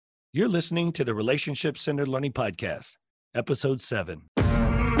You're listening to the Relationship Centered Learning Podcast, Episode 7.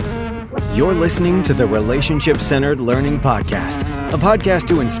 You're listening to the Relationship Centered Learning Podcast, a podcast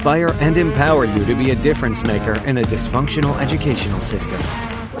to inspire and empower you to be a difference maker in a dysfunctional educational system.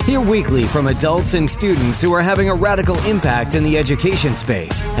 Hear weekly from adults and students who are having a radical impact in the education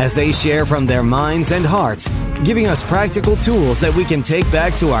space as they share from their minds and hearts, giving us practical tools that we can take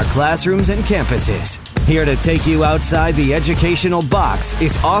back to our classrooms and campuses. Here to take you outside the educational box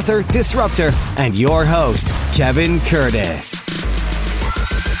is author, disruptor, and your host, Kevin Curtis.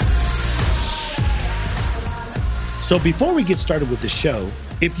 So before we get started with the show,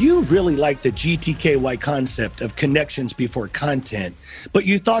 if you really like the GTKY concept of connections before content, but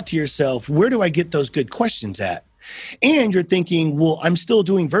you thought to yourself, where do I get those good questions at? And you're thinking, well, I'm still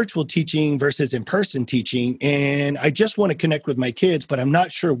doing virtual teaching versus in-person teaching, and I just want to connect with my kids, but I'm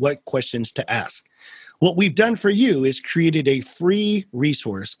not sure what questions to ask. What we've done for you is created a free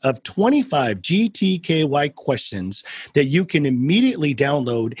resource of 25 GTKY questions that you can immediately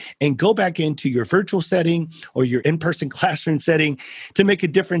download and go back into your virtual setting or your in-person classroom setting to make a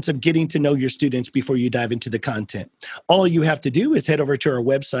difference of getting to know your students before you dive into the content. All you have to do is head over to our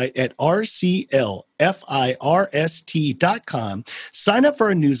website at rclfirst.com, sign up for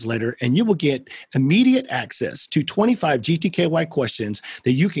our newsletter, and you will get immediate access to 25 GTKY questions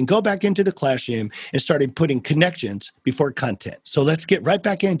that you can go back into the classroom and start putting connections before content. So let's get right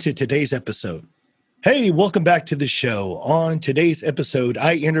back into today's episode. Hey, welcome back to the show. On today's episode,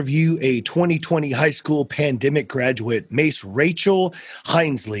 I interview a 2020 high school pandemic graduate, Miss Rachel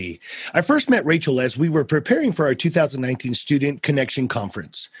Hinesley. I first met Rachel as we were preparing for our 2019 Student Connection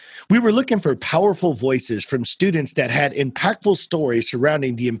Conference. We were looking for powerful voices from students that had impactful stories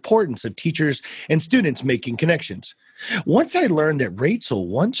surrounding the importance of teachers and students making connections. Once I learned that Rachel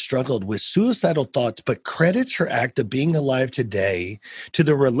once struggled with suicidal thoughts, but credits her act of being alive today to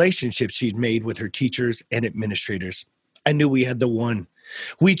the relationships she'd made with her teachers and administrators, I knew we had the one.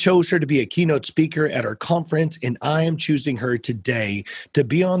 We chose her to be a keynote speaker at our conference, and I am choosing her today to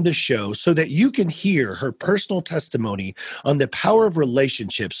be on the show so that you can hear her personal testimony on the power of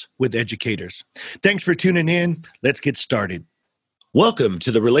relationships with educators. Thanks for tuning in. Let's get started. Welcome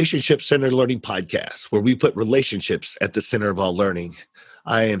to the Relationship Centered Learning Podcast, where we put relationships at the center of all learning.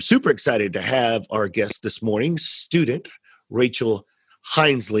 I am super excited to have our guest this morning, student Rachel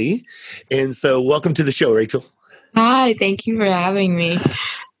Hinesley. And so welcome to the show, Rachel. Hi, thank you for having me.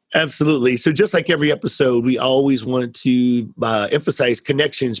 Absolutely. So just like every episode, we always want to emphasize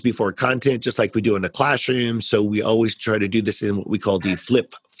connections before content, just like we do in the classroom. So we always try to do this in what we call the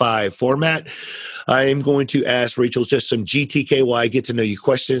Flip 5 format. I am going to ask Rachel just some GTKY, get to know you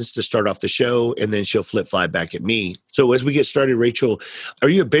questions to start off the show, and then she'll flip 5 back at me. So as we get started, Rachel, are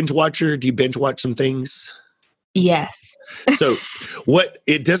you a binge watcher? Do you binge watch some things? Yes. So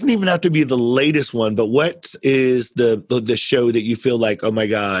it doesn't even have to be the latest one, but what is the show that you feel like, oh my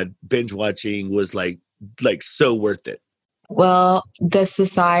God, binge watching was like so worth it? Well, The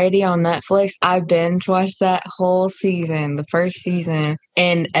Society on Netflix, I binge watched that whole season, the first season,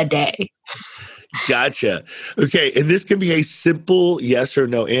 in a day. Gotcha. Okay. And this can be a simple yes or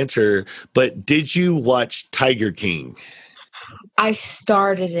no answer, but did you watch Tiger King? I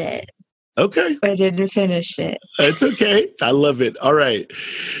started it. Okay. I didn't finish it. That's okay. I love it. All right.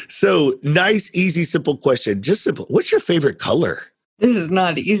 So nice, easy, simple question. Just simple. What's your favorite color? This is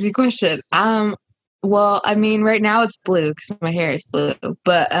not an easy question. Well, I mean, right now it's blue because my hair is blue.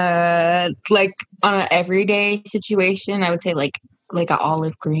 But like on an everyday situation, I would say like an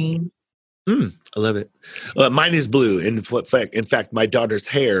olive green. I love it. Mine is blue. In fact, my daughter's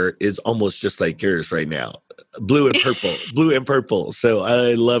hair is almost just like yours right now. Blue and purple. So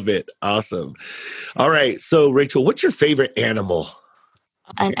I love it. Awesome. All right. So Rachel, what's your favorite animal?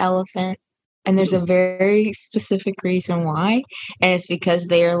 An elephant. And there's a very specific reason why. And it's because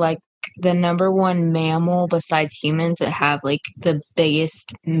they are like the number one mammal besides humans that have like the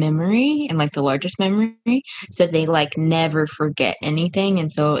biggest memory and like the largest memory. So they like never forget anything.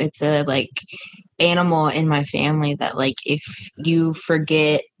 And so it's a like animal in my family that like if you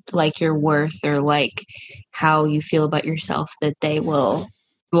forget like your worth or like how you feel about yourself, that they will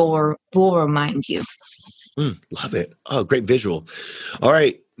remind you. Love it. Oh, great visual. All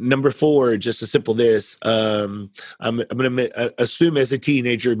right. Number 4, just a simple this. I'm going to assume as a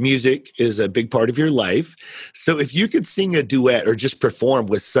teenager, music is a big part of your life. So if you could sing a duet or just perform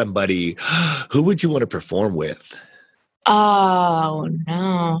with somebody, who would you want to perform with? Oh,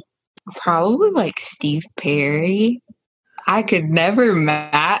 no. Probably like Steve Perry. I could never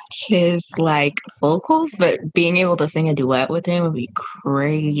match his like vocals, but being able to sing a duet with him would be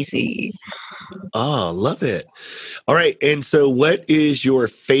crazy. Oh, love it. All right. And so what is your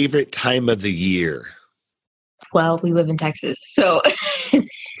favorite time of the year? Well, we live in Texas, so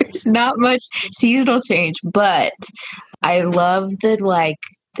it's not much seasonal change, but I love the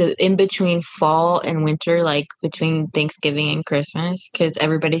in between fall and winter, like between Thanksgiving and Christmas, because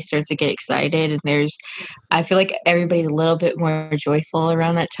everybody starts to get excited, and I feel like everybody's a little bit more joyful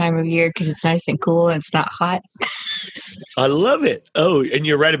around that time of year because it's nice and cool and it's not hot. I love it. Oh, and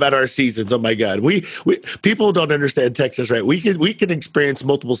you're right about our seasons. Oh my God. We people don't understand Texas, right? We can experience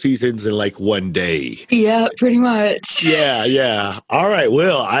multiple seasons in like one day. Yeah, pretty much. Yeah, yeah. All right.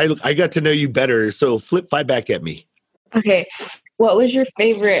 Well, I got to know you better. So flip 5 back at me. Okay. What was your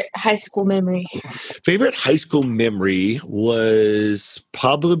favorite high school memory? Favorite high school memory was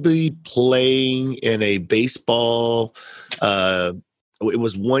probably playing in a baseball. It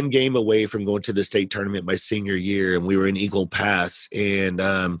was one game away from going to the state tournament my senior year, and we were in Eagle Pass. And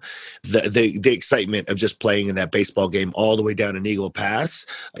the excitement of just playing in that baseball game all the way down in Eagle Pass,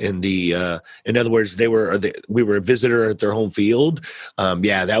 in other words, we were a visitor at their home field.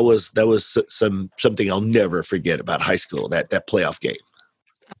 Yeah, that was something I'll never forget about high school. That playoff game.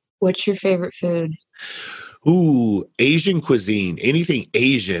 What's your favorite food? Ooh, Asian cuisine, anything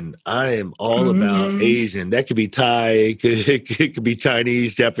Asian. I am all about Asian. That could be Thai, it could be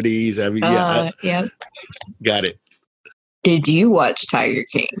Chinese, Japanese. I mean, yeah. Got it. Did you watch Tiger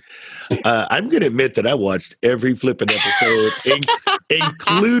King? I'm going to admit that I watched every flipping episode,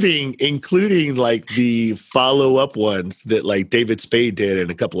 including like the follow-up ones that like David Spade did and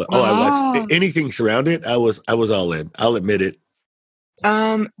a couple of, I watched anything surrounding it. I was all in. I'll admit it.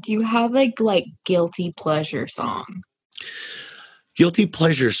 Do you have like guilty pleasure song? Guilty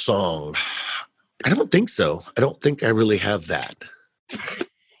pleasure song? I don't think so. I don't think I really have that.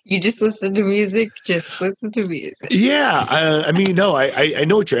 You just listen to music? Just listen to music. Yeah. I mean, no, I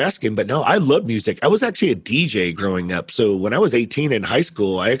know what you're asking, but no, I love music. I was actually a DJ growing up. So when I was 18 in high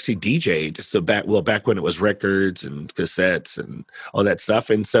school, I actually DJ'd. So back when it was records and cassettes and all that stuff.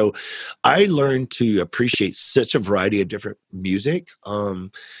 And so I learned to appreciate such a variety of different music.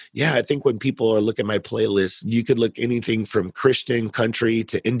 Yeah, I think when people are looking at my playlist, you could look anything from Christian country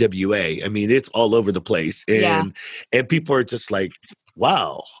to NWA. I mean, it's all over the place. And people are just like,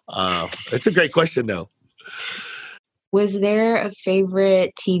 wow. It's a great question, though. Was there a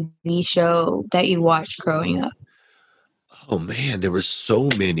favorite TV show that you watched growing up? Oh, man, there were so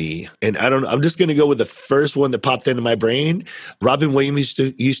many. And I'm just going to go with the first one that popped into my brain. Robin Williams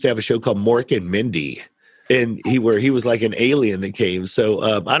used to have a show called Mork and Mindy. And he was like an alien that came. So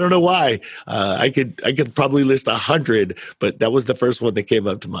I don't know why. I could probably list 100, but that was the first one that came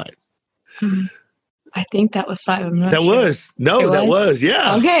up to mind. Mm-hmm. I think that was 5. I'm not sure. That was.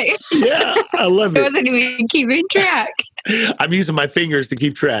 Yeah. Okay. Yeah. I love it. I wasn't even keeping track. I'm using my fingers to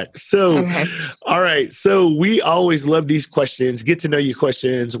keep track. So, okay. All right. So we always love these questions, get to know you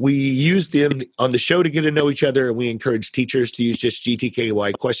questions. We use them on the show to get to know each other. And we encourage teachers to use just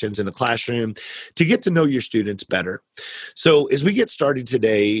GTKY questions in the classroom to get to know your students better. So as we get started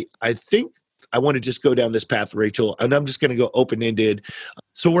today, I think I want to just go down this path, Rachel, and I'm just going to go open-ended.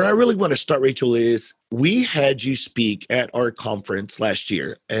 So where I really want to start, Rachel, is we had you speak at our conference last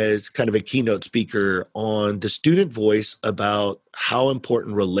year as kind of a keynote speaker on the student voice about how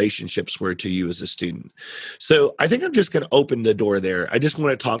important relationships were to you as a student. So I think I'm just going to open the door there. I just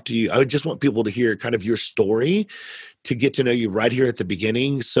want to talk to you. I just want people to hear kind of your story to get to know you right here at the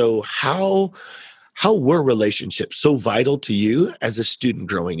beginning. So how were relationships so vital to you as a student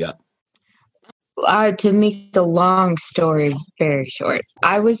growing up? To make the long story very short,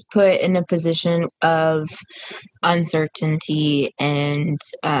 I was put in a position of uncertainty and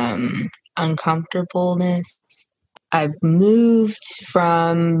uncomfortableness. I moved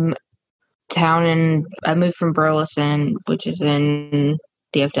from Burleson, which is in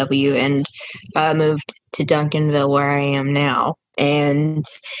DFW, and moved to Duncanville, where I am now. And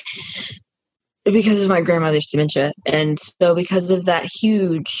because of my grandmother's dementia. And so because of that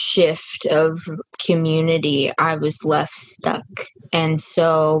huge shift of community, I was left stuck. And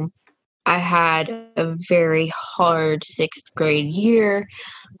so I had a very hard 6th grade year,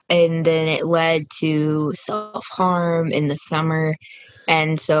 and then it led to self-harm in the summer.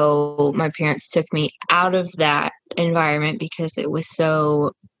 And so my parents took me out of that environment because it was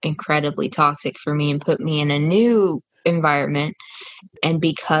so incredibly toxic for me and put me in a new environment. And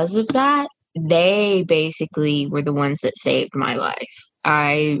because of that, they basically were the ones that saved my life.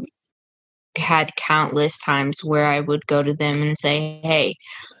 I had countless times where I would go to them and say, hey,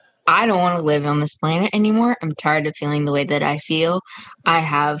 I don't want to live on this planet anymore. I'm tired of feeling the way that I feel. I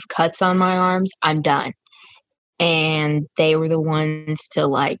have cuts on my arms. I'm done. And they were the ones to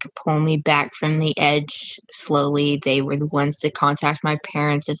like pull me back from the edge slowly. They were the ones to contact my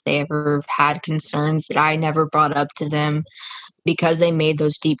parents if they ever had concerns that I never brought up to them. Because they made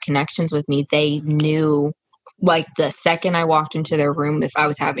those deep connections with me, they knew like the second I walked into their room if I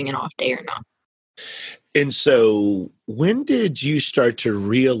was having an off day or not. And so when did you start to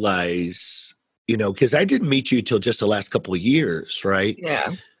realize, because I didn't meet you till just the last couple of years, right?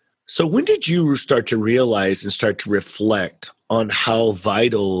 Yeah. So when did you start to realize and start to reflect on how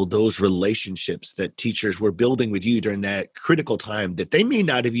vital those relationships that teachers were building with you during that critical time that they may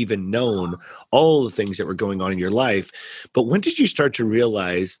not have even known all the things that were going on in your life? But when did you start to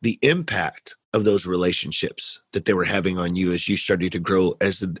realize the impact of those relationships that they were having on you as you started to grow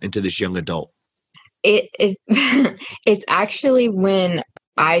into this young adult? It's actually when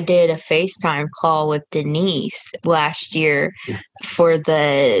I did a FaceTime call with Denise last year for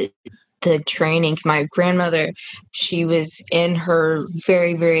the training. My grandmother, she was in her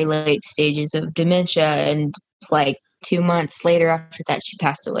very, very late stages of dementia, and like 2 months later after that, she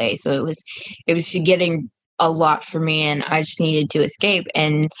passed away. So it was getting a lot for me, and I just needed to escape.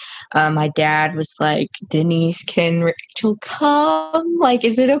 And my dad was like, Denise, can Rachel come? Like,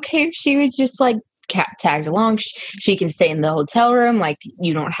 is it okay if she would just like tags along? She can stay in the hotel room. Like,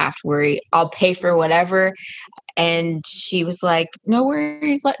 you don't have to worry. I'll pay for whatever. And she was like, no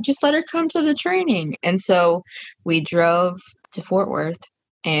worries. Just let her come to the training. And so we drove to Fort Worth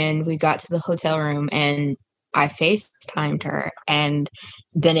and we got to the hotel room and I FaceTimed her. And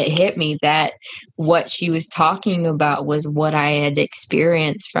then it hit me that what she was talking about was what I had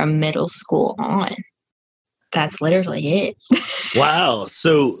experienced from middle school on. That's literally it. Wow.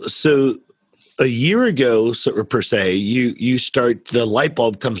 So a year ago, per se, you start, the light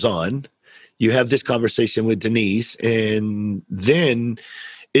bulb comes on, you have this conversation with Denise, and then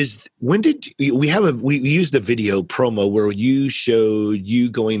we used the video promo where you showed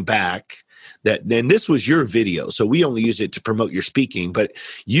you going back. Then this was your video, so we only use it to promote your speaking, but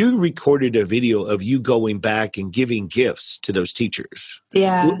you recorded a video of you going back and giving gifts to those teachers.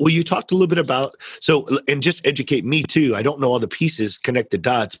 Yeah. Will you talk a little bit about, and just educate me too, I don't know all the pieces, connect the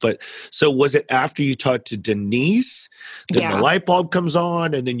dots, but so was it after you talked to Denise, then the light bulb comes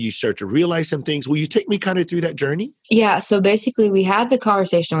on, and then you start to realize some things? Will you take me kind of through that journey? Yeah, so basically we had the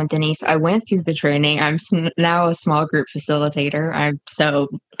conversation with Denise. I went through the training. I'm now a small group facilitator. I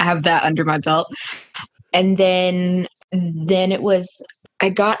have that under my belt. And then it was, I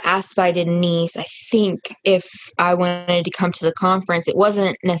got asked by Denise, I think, if I wanted to come to the conference. It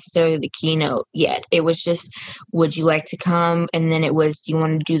wasn't necessarily the keynote yet. It was just, would you like to come? And then it was, do you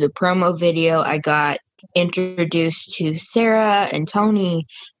want to do the promo video? I got introduced to Sarah and Tony,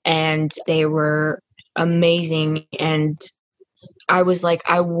 and they were amazing. And I was like,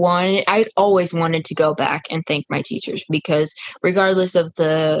 I always wanted to go back and thank my teachers, because regardless of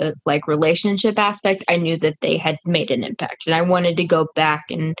the like relationship aspect, I knew that they had made an impact, and I wanted to go back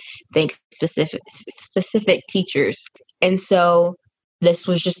and thank specific teachers. And so this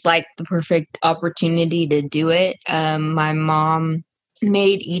was just like the perfect opportunity to do it. My mom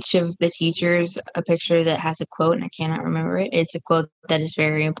made each of the teachers a picture that has a quote, and I cannot remember it. It's a quote that is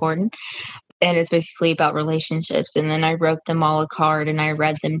very important. And it's basically about relationships. And then I wrote them all a card and I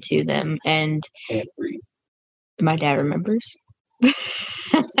read them to them. And my dad remembers.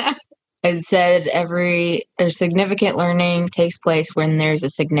 It said significant learning takes place when there's a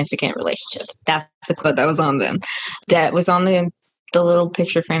significant relationship. That's a quote that was on them. That was on the little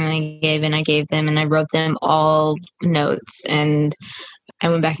picture frame that I gave, and I gave them, and I wrote them all notes. And I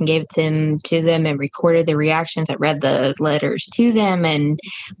went back and gave them to them and recorded the reactions. I read the letters to them and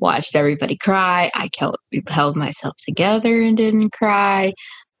watched everybody cry. I held myself together and didn't cry.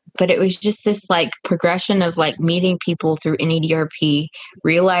 But it was just this like progression of like meeting people through NEDRP,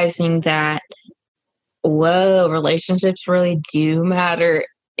 realizing that, whoa, relationships really do matter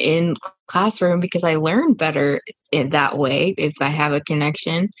in classroom, because I learn better in that way if I have a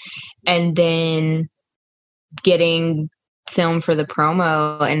connection. And then getting film for the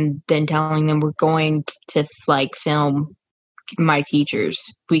promo, and then telling them, we're going to like film my teachers,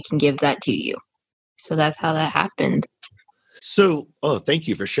 we can give that to you. So that's how that happened. So, thank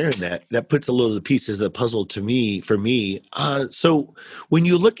you for sharing that. That puts a little of the pieces of the puzzle for me. So when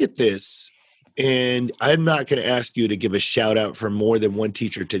you look at this, and I'm not going to ask you to give a shout out from more than one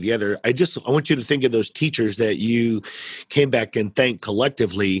teacher to the other. I want you to think of those teachers that you came back and thanked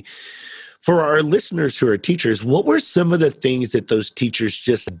collectively. For our listeners who are teachers, what were some of the things that those teachers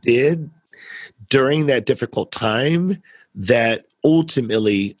just did during that difficult time that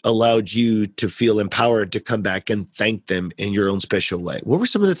ultimately allowed you to feel empowered to come back and thank them in your own special way? What were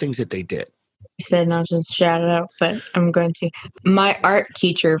some of the things that they did? You said not to shout it out, but I'm going to. My art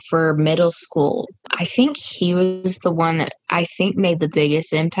teacher for middle school, I think he was the one that I think made the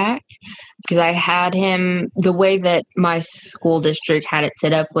biggest impact, because I had him, the way that my school district had it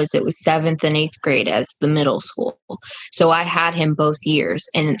set up was it was 7th and 8th grade as the middle school. So I had him both years,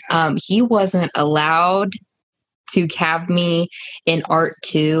 and he wasn't allowed to have me in art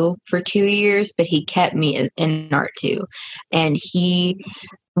 2 for 2 years, but he kept me in art 2. And he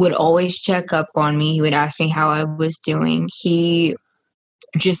would always check up on me. He would ask me how I was doing. He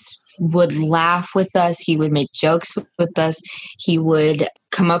just would laugh with us. He would make jokes with us. He would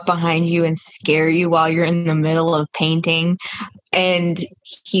come up behind you and scare you while you're in the middle of painting. And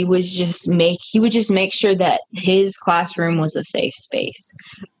he would just make sure that his classroom was a safe space.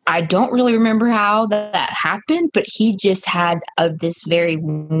 I don't really remember how that happened, but he just had this very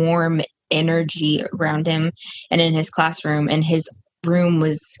warm energy around him and in his classroom, and his room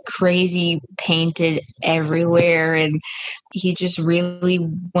was crazy painted everywhere, and he just really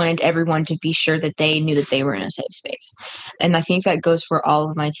wanted everyone to be sure that they knew that they were in a safe space. And I think that goes for all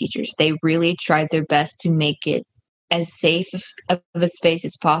of my teachers. They really tried their best to make it as safe of a space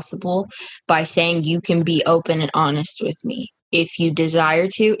as possible by saying, you can be open and honest with me if you desire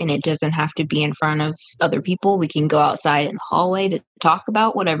to, and it doesn't have to be in front of other people. We can go outside in the hallway to talk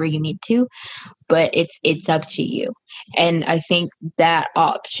about whatever you need to, but it's up to you. And I think that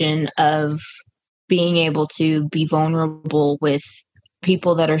option of being able to be vulnerable with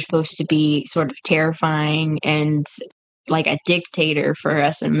people that are supposed to be sort of terrifying and like a dictator for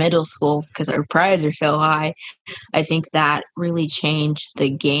us in middle school because our prides are so high, I think that really changed the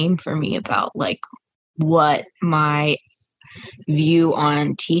game for me about like what my view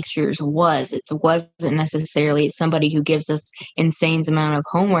on teachers was. It wasn't necessarily somebody who gives us insane amount of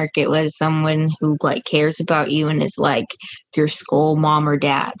homework. It was someone who like cares about you and is like your school mom or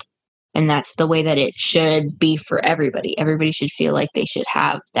dad. And that's the way that it should be for everybody. Everybody should feel like they should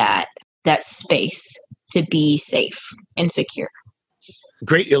have that space to be safe and secure.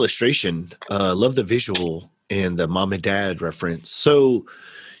 Great illustration. Love the visual and the mom and dad reference. So,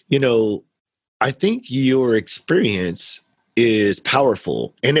 I think your experience is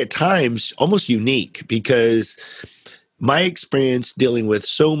powerful and at times almost unique, because my experience dealing with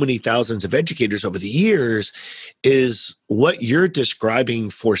so many thousands of educators over the years is what you're describing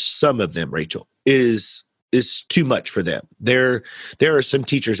for some of them, Rachel, is too much for them. There are some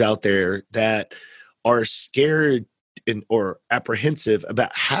teachers out there that are scared or apprehensive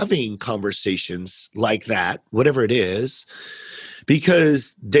about having conversations like that, whatever it is,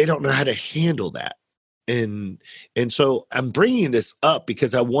 because they don't know how to handle that. And so I'm bringing this up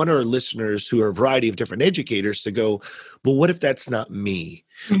because I want our listeners, who are a variety of different educators, to go, well, what if that's not me?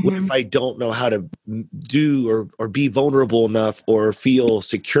 Mm-hmm. What if I don't know how to do or be vulnerable enough or feel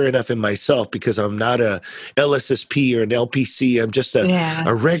secure enough in myself because I'm not a LSSP or an LPC? I'm just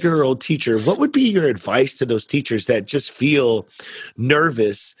a regular old teacher. What would be your advice to those teachers that just feel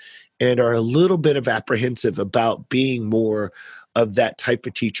nervous and are a little bit of apprehensive about being more of that type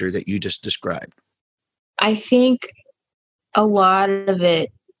of teacher that you just described? I think a lot of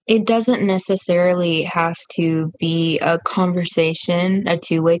it doesn't necessarily have to be a conversation, a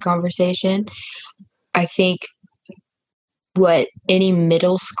two-way conversation. I think what any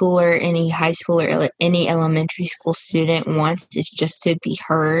middle schooler, any high schooler, any elementary school student wants is just to be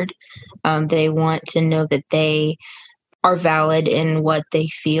heard. They want to know that they are valid in what they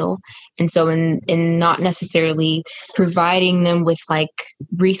feel. And so in not necessarily providing them with like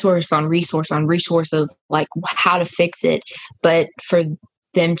resource on resource of like how to fix it, but for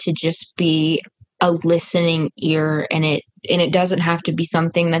them to just be a listening ear, and it doesn't have to be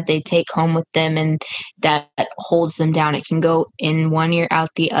something that they take home with them and that holds them down. It can go in one ear out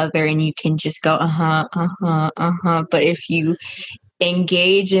the other, and you can just go but if you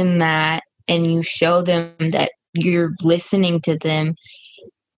engage in that and you show them that you're listening to them,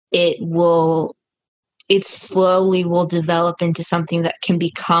 it slowly will develop into something that can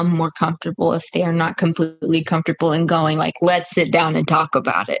become more comfortable if they are not completely comfortable in going like, let's sit down and talk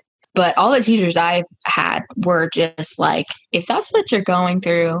about it. But all the teachers I've had were just like, if that's what you're going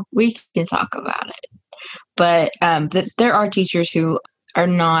through, we can talk about it. But there are teachers who are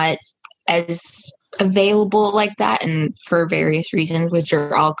not as available like that, and for various reasons, which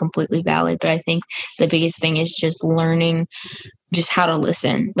are all completely valid. But I think the biggest thing is just learning just how to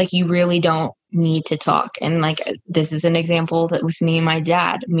listen. Like, you really don't need to talk. And like, this is an example that with me and my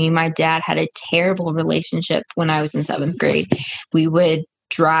dad. Me and my dad had a terrible relationship when I was in 7th grade. We would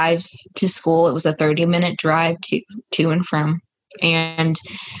drive to school. It was a 30-minute drive to and from. and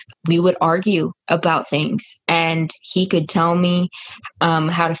we would argue about things, and he could tell me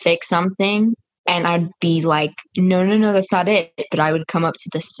how to fix something, and I'd be like, no, no, no, that's not it. But I would come up to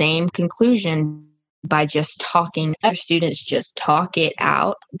the same conclusion by just talking. Other students just talk it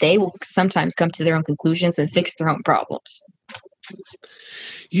out. They will sometimes come to their own conclusions and fix their own problems.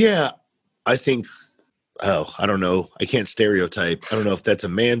 Yeah, I think, I don't know. I can't stereotype. I don't know if that's a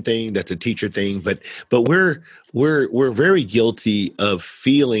man thing, that's a teacher thing, but we're very guilty of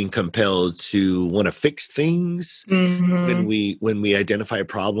feeling compelled to want to fix things when we identify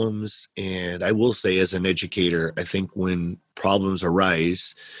problems. And I will say, as an educator, I think when problems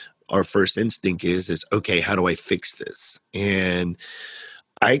arise, our first instinct is okay, how do I fix this? And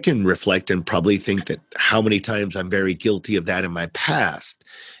I can reflect and probably think that how many times I'm very guilty of that in my past.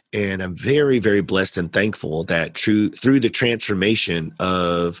 And I'm very, very blessed and thankful that through the transformation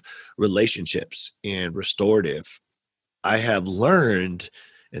of relationships and restorative, I have learned,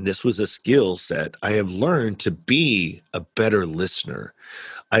 and this was a skill set, I have learned to be a better listener.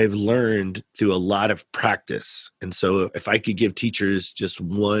 I have learned through a lot of practice. And so if I could give teachers just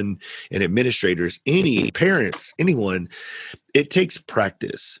one, and administrators, any parents, anyone, it takes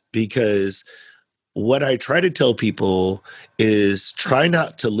practice, because what I try to tell people is try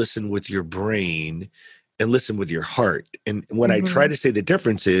not to listen with your brain and listen with your heart. And what I try to say the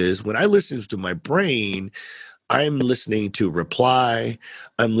difference is, when I listen to my brain, I'm listening to reply,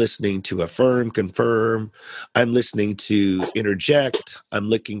 I'm listening to affirm, confirm, I'm listening to interject, I'm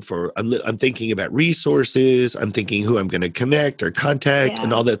thinking about resources, I'm thinking who I'm going to connect or contact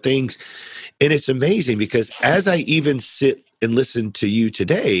and all that things. And it's amazing, because as I even sit and listen to you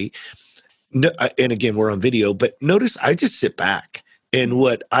today, and again, we're on video, but notice I just sit back. And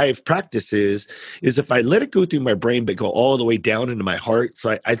what I've practiced is if I let it go through my brain, but go all the way down into my heart.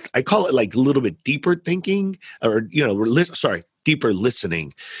 So I call it like a little bit deeper thinking, or, deeper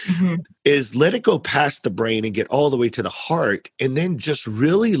listening, is let it go past the brain and get all the way to the heart, and then just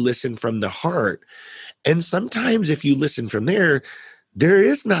really listen from the heart. And sometimes if you listen from there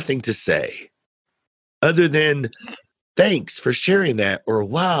is nothing to say other than thanks for sharing that, or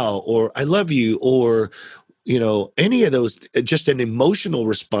wow, or I love you, or, any of those, just an emotional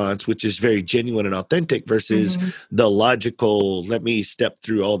response, which is very genuine and authentic, versus the logical, let me step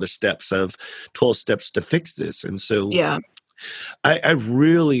through all the steps of 12 steps to fix this. And so I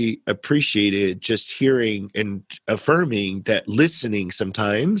really appreciated just hearing and affirming that listening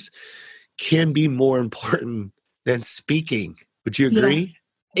sometimes can be more important than speaking. Would you agree?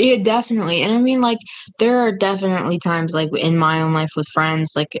 Yeah, definitely. And I mean, like, there are definitely times, like, in my own life with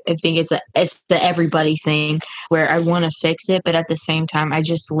friends, like, I think it's the everybody thing where I want to fix it, but at the same time, I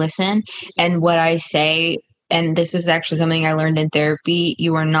just listen. And what I say, and this is actually something I learned in therapy,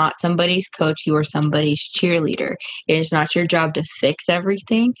 you are not somebody's coach, you are somebody's cheerleader. It is not your job to fix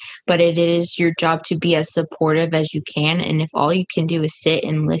everything, but it is your job to be as supportive as you can. And if all you can do is sit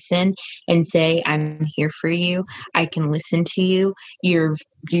and listen and say, I'm here for you, I can listen to you,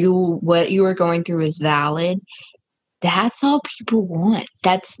 what you are going through is valid. That's all people want.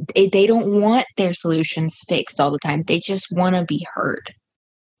 They don't want their solutions fixed all the time. They just want to be heard.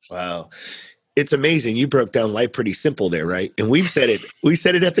 Wow. It's amazing. You broke down life pretty simple there, right? And we said it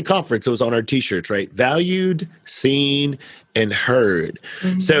at the conference. It was on our t-shirts, right? Valued, seen, and heard.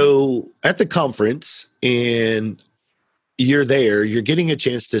 So at the conference, and you're there, you're getting a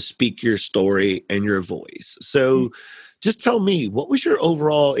chance to speak your story and your voice. So just tell me, what was your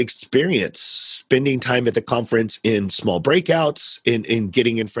overall experience spending time at the conference in small breakouts, in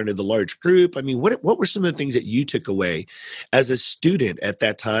getting in front of the large group? I mean, what were some of the things that you took away as a student at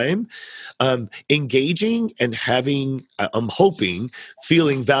that time, engaging and having, I'm hoping,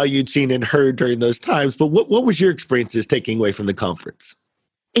 feeling valued, seen, and heard during those times? But what was your experiences taking away from the conference?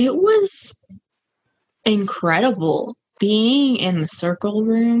 It was incredible. Being in the circle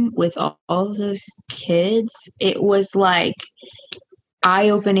room with all of those kids, it was like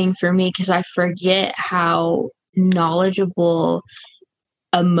eye-opening for me, because I forget how knowledgeable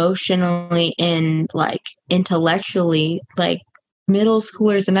emotionally and like intellectually, like, middle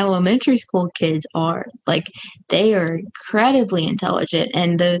schoolers and elementary school kids are. Like, they are incredibly intelligent,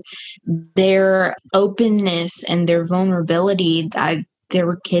 and their openness and their vulnerability, there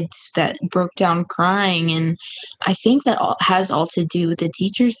were kids that broke down crying, and I think that has all to do with the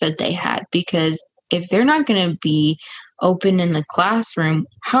teachers that they had, because if they're not going to be open in the classroom,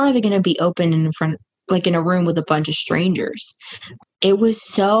 how are they going to be open in front, like in a room with a bunch of strangers? It was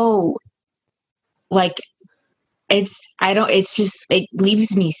so, like, it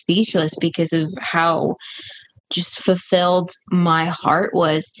leaves me speechless because of how just fulfilled my heart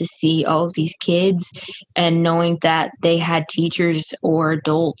was to see all of these kids and knowing that they had teachers or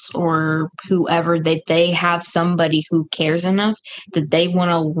adults or whoever, that they have somebody who cares enough that they want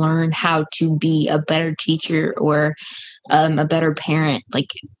to learn how to be a better teacher or a better parent.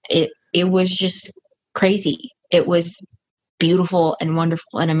 Like it was just crazy. It was beautiful and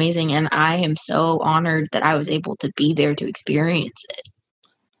wonderful and amazing, and I am so honored that I was able to be there to experience it.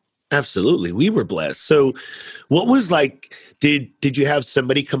 Absolutely. We were blessed. So what was like, did you have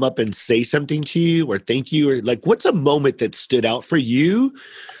somebody come up and say something to you or thank you, or like, what's a moment that stood out for you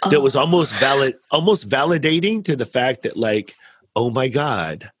that was almost validating to the fact that like, oh my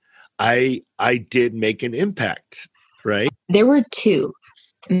God, I did make an impact, right? There were two.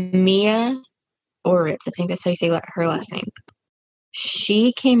 Mia Oritz, I think that's how you say her last name.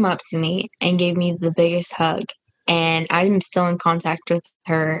 She came up to me and gave me the biggest hug, and I'm still in contact with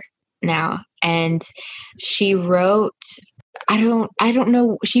her now. And she wrote, I don't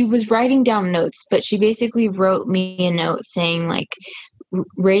know, she was writing down notes, but she basically wrote me a note saying like,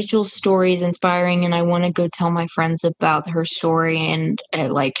 Rachel's story is inspiring and I want to go tell my friends about her story and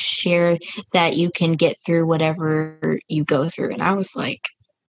like share that you can get through whatever you go through. And I was like,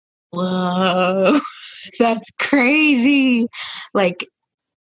 whoa, that's crazy. Like,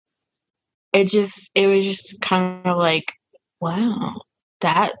 it was just kind of like, wow,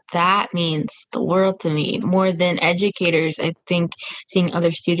 that means the world to me. More than educators, I think seeing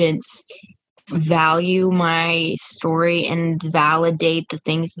other students value my story and validate the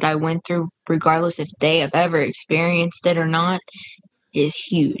things that I went through, regardless if they have ever experienced it or not, is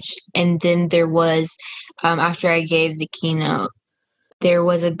huge. And then there was, after I gave the keynote, there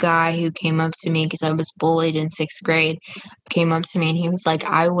was a guy who came up to me because I was bullied in 6th grade, came up to me and he was like,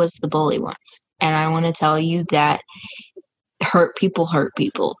 I was the bully once. And I want to tell you that hurt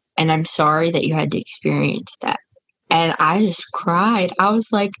people. And I'm sorry that you had to experience that. And I just cried. I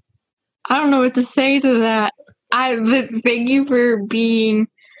was like, I don't know what to say to that. But thank you for being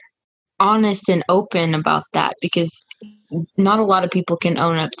honest and open about that, because not a lot of people can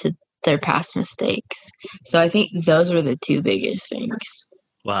own up to their past mistakes. So I think those were the two biggest things.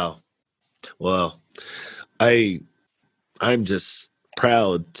 Wow. Well, I'm just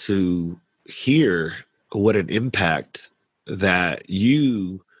proud to hear what an impact that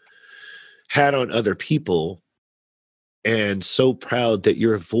you had on other people, and so proud that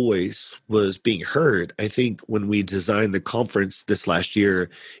your voice was being heard. I think when we designed the conference this last year,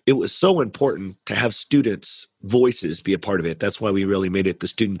 it was so important to have students' voices be a part of it. That's why we really made it the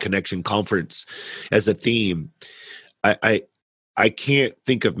Student Connection Conference as a theme. I can't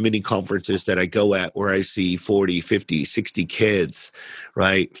think of many conferences that I go at where I see 40, 50, 60 kids,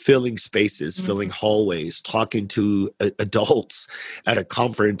 right? Filling spaces, filling hallways, talking to adults at a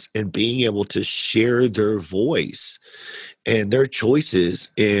conference and being able to share their voice and their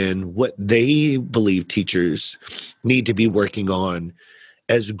choices and what they believe teachers need to be working on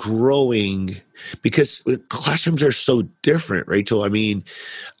as growing, because classrooms are so different, Rachel. I mean,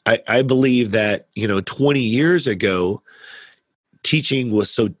 I believe that, 20 years ago, teaching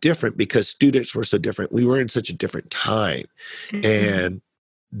was so different because students were so different. We were in such a different time. And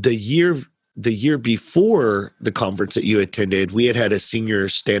the year before the conference that you attended, we had a senior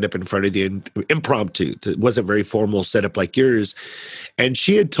stand up in front of the impromptu. It wasn't very formal setup like yours. And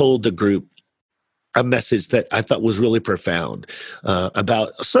she had told the group a message that I thought was really profound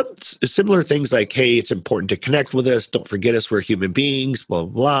about some similar things like, hey, it's important to connect with us. Don't forget us. We're human beings, blah,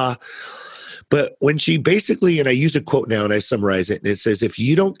 blah, blah. But when she basically, and I use a quote now and I summarize it, and it says, if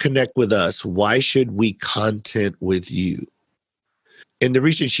you don't connect with us, why should we content with you? And the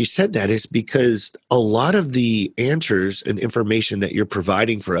reason she said that is because a lot of the answers and information that you're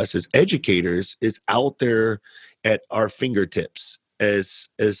providing for us as educators is out there at our fingertips as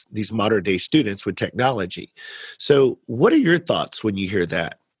these modern day students with technology. So what are your thoughts when you hear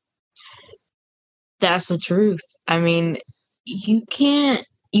that? That's the truth. I mean, you can't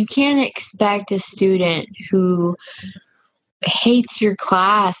expect a student who hates your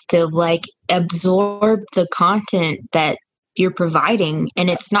class to like absorb the content that you're providing. And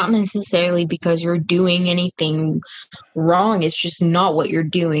it's not necessarily because you're doing anything wrong. It's just not what you're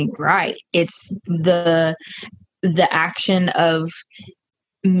doing right. It's the action of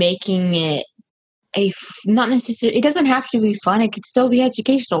making it not necessarily, it doesn't have to be fun. It could still be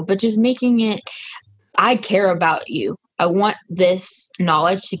educational, but just making it, I care about you. I want this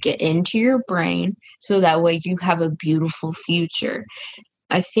knowledge to get into your brain so that way you have a beautiful future.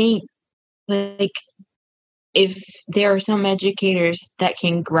 I think like if there are some educators that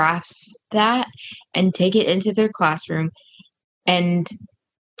can grasp that and take it into their classroom and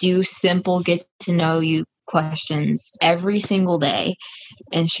do simple get to know you questions every single day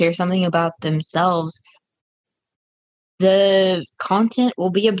and share something about themselves, the content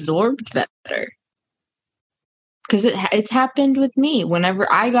will be absorbed better. Because it's happened with me.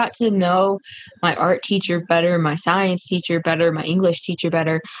 Whenever I got to know my art teacher better, my science teacher better, my English teacher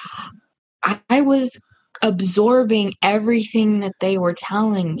better, I was absorbing everything that they were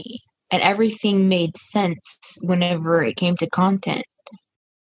telling me, and everything made sense whenever it came to content.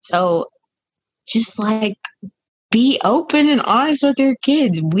 So just like be open and honest with your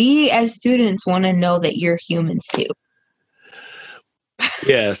kids. We as students want to know that you're humans too.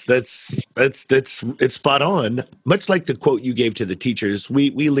 Yes, it's spot on. Much like the quote you gave to the teachers, we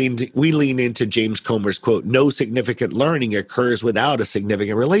lean into James Comer's quote, "No significant learning occurs without a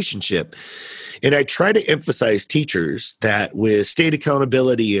significant relationship." And I try to emphasize teachers that with state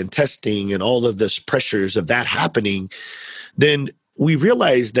accountability and testing and all of this pressures of that happening, then we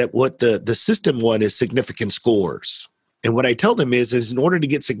realize that what the system wants is significant scores. And what I tell them is in order to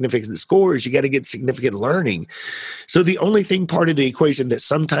get significant scores, you got to get significant learning. So the only thing part of the equation that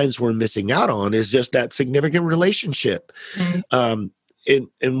sometimes we're missing out on is just that significant relationship. Mm-hmm.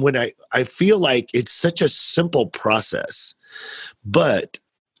 And when I feel like it's such a simple process, but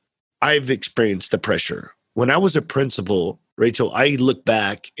I've experienced the pressure. When I was a principal, Rachel, I look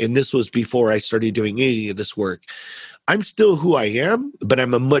back, and this was before I started doing any of this work. I'm still who I am, but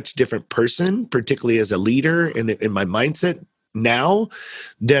I'm a much different person, particularly as a leader and in my mindset now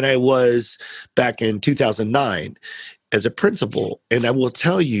than I was back in 2009 as a principal. And I will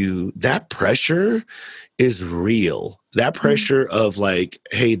tell you that pressure is real. That pressure of like,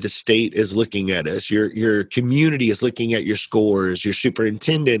 hey, the state is looking at us. Your community is looking at your scores. Your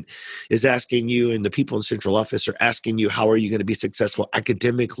superintendent is asking you, and the people in central office are asking you, how are you going to be successful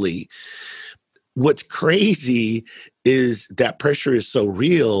academically? What's crazy is that pressure is so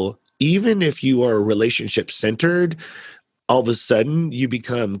real. Even if you are relationship centered, all of a sudden you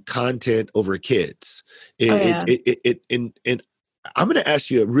become content over kids. And I'm going to ask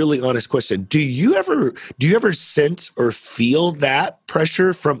you a really honest question. Do you ever sense or feel that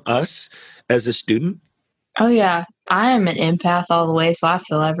pressure from us as a student? Oh yeah, I am an empath all the way, so I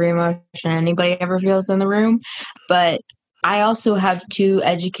feel every emotion anybody ever feels in the room. But I also have two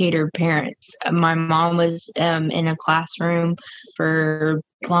educator parents. My mom was in a classroom for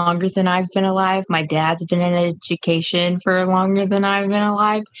longer than I've been alive. My dad's been in education for longer than I've been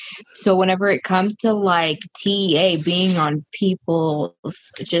alive. So whenever it comes to like TEA being on people's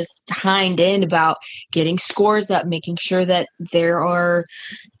just hind end about getting scores up, making sure that there are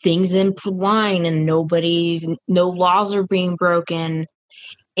things in line and no laws are being broken,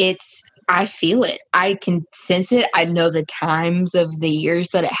 I feel it. I can sense it. I know the times of the years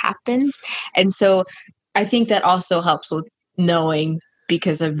that it happens. And so I think that also helps with knowing,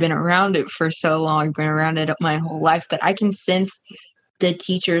 because I've been around it for so long, been around it my whole life, but I can sense the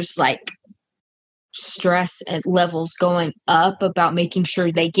teachers like stress and levels going up about making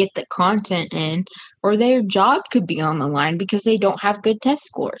sure they get the content in, or their job could be on the line because they don't have good test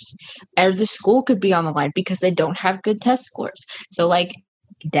scores, or the school could be on the line because they don't have good test scores. So like,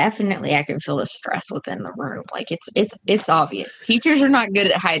 definitely I can feel the stress within the room. Like it's obvious. Teachers are not good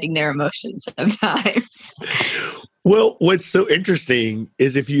at hiding their emotions sometimes. Well, what's so interesting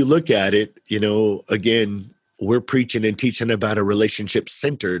is if you look at it, again, we're preaching and teaching about a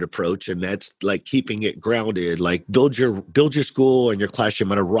relationship-centered approach, and that's like keeping it grounded, like build your school and your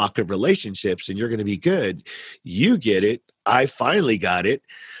classroom on a rock of relationships, and you're going to be good. You get it. I finally got it.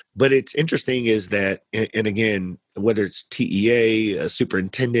 But it's interesting is that, and again, whether it's TEA, a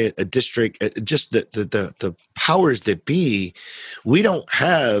superintendent, a district, just the powers that be, we don't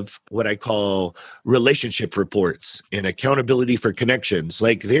have what I call relationship reports and accountability for connections.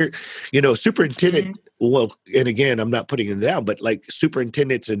 Like they're, superintendent, well, and again, I'm not putting them down, but like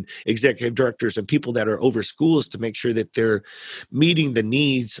superintendents and executive directors and people that are over schools to make sure that they're meeting the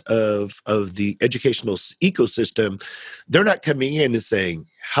needs of the educational ecosystem, they're not coming in and saying,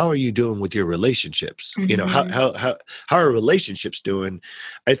 how are you doing with your relationships? How are relationships doing?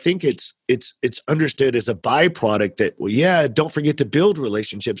 I think it's understood as a byproduct that, well, yeah, don't forget to build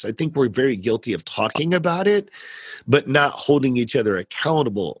relationships. I think we're very guilty of talking about it, but not holding each other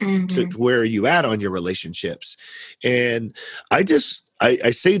accountable to where are you at on your relationships. And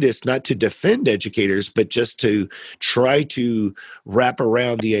I say this not to defend educators, but just to try to wrap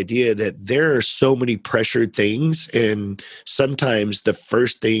around the idea that there are so many pressured things. And sometimes the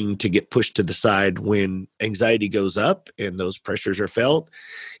first thing to get pushed to the side when anxiety goes up and those pressures are felt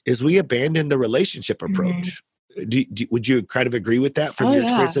is we abandon the relationship approach. Would you kind of agree with that from your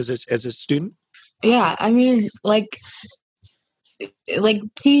experience as a student? Yeah. I mean, like, like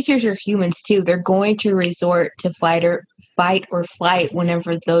teachers are humans too. They're going to resort to fight or flight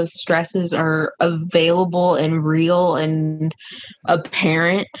whenever those stresses are available and real and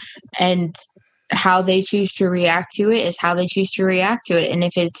apparent. And how they choose to react to it is how they choose to react to it. And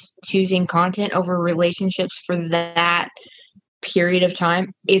if it's choosing content over relationships for that period of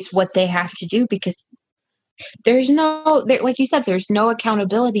time, it's what they have to do, because like you said, there's no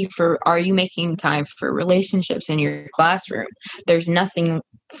accountability for, are you making time for relationships in your classroom? There's nothing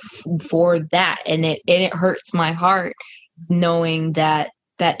for that. And it hurts my heart knowing that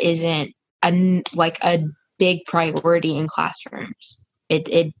that isn't like a big priority in classrooms.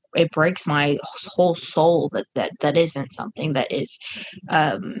 It breaks my whole soul that isn't something that is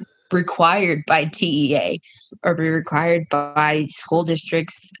required by TEA or be required by school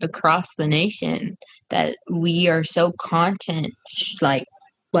districts across the nation, that we are so content like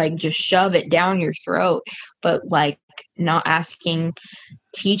just shove it down your throat, but like not asking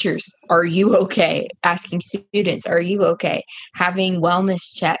teachers, are you okay? Asking students, are you okay? Having wellness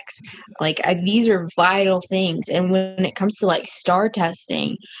checks. These are vital things. And when it comes to like STAR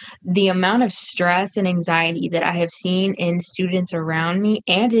testing, the amount of stress and anxiety that I have seen in students around me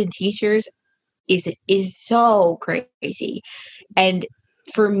and in teachers is so crazy. And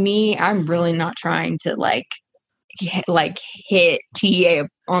for me, I'm really not trying to hit TA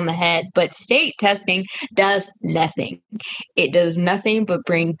on the head, but state testing does nothing. It does nothing but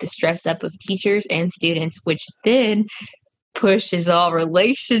bring the stress up of teachers and students, which then pushes all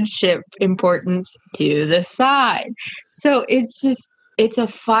relationship importance to the side. So it's a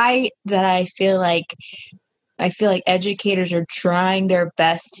fight that I feel like educators are trying their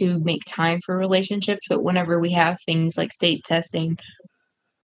best to make time for relationships, but whenever we have things like state testing,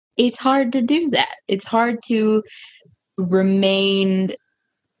 it's hard to do that. It's hard to remain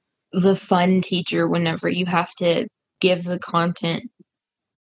the fun teacher whenever you have to give the content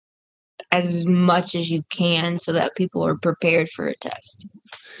as much as you can so that people are prepared for a test.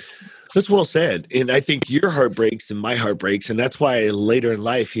 That's well said. And I think your heart breaks and my heart breaks. And that's why later in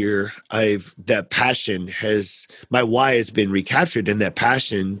life here, that passion my why has been recaptured, and that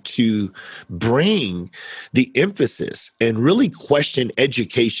passion to bring the emphasis and really question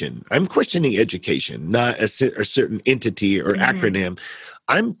education. I'm questioning education, not a certain entity or acronym.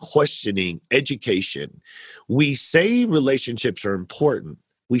 I'm questioning education. We say relationships are important.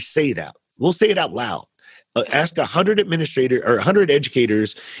 We say that. We'll say it out loud. Ask 100 administrators or 100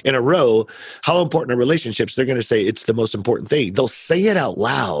 educators in a row how important are relationships. They're going to say it's the most important thing. They'll say it out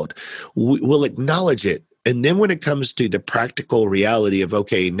loud. We'll acknowledge it. And then when it comes to the practical reality of,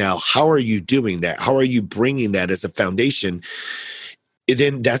 okay, now how are you doing that? How are you bringing that as a foundation?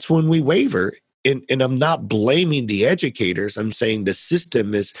 Then that's when we waver. And I'm not blaming the educators. I'm saying the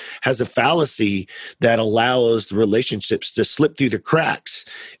system has a fallacy that allows the relationships to slip through the cracks.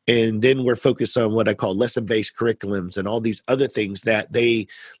 And then we're focused on what I call lesson-based curriculums and all these other things that they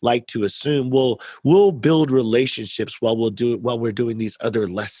like to assume we'll build relationships while we're doing these other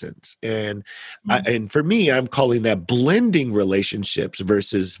lessons. And and for me, I'm calling that blending relationships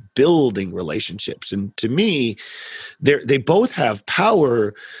versus building relationships. And to me, they both have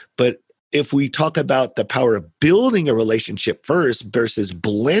power, but if we talk about the power of building a relationship first versus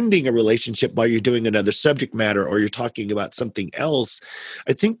blending a relationship while you're doing another subject matter or you're talking about something else,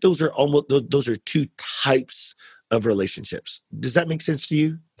 I think those are two types of relationships. Does that make sense to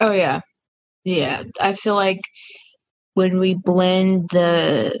you? Oh, yeah. Yeah. I feel like when we blend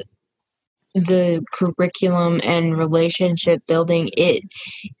the curriculum and relationship building,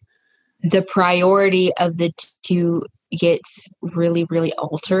 the priority of the two gets really, really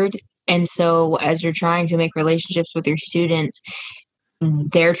altered. And so as you're trying to make relationships with your students,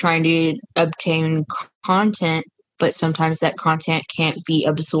 they're trying to obtain content, but sometimes that content can't be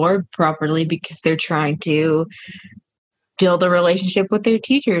absorbed properly because they're trying to build a relationship with their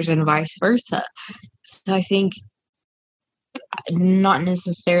teachers and vice versa. So I think not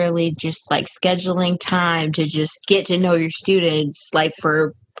necessarily just like scheduling time to just get to know your students like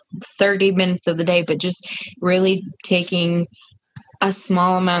for 30 minutes of the day, but just really taking a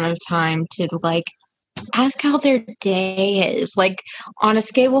small amount of time to like ask how their day is, like on a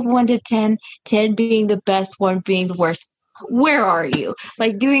scale of 1 to 10, 10 being the best, 1 being the worst. Where are you?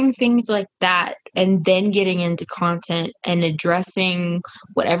 Like doing things like that, and then getting into content and addressing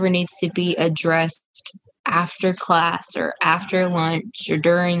whatever needs to be addressed after class or after lunch or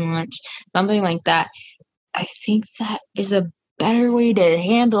during lunch, something like that. I think that is a better way to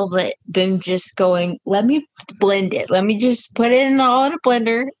handle it than just going, let me blend it. Let me just put it all in a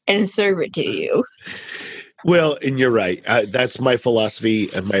blender and serve it to you. Well, and you're right. That's my philosophy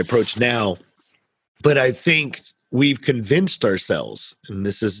and my approach now. But I think we've convinced ourselves, and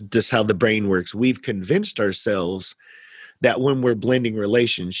this is just how the brain works, we've convinced ourselves that when we're blending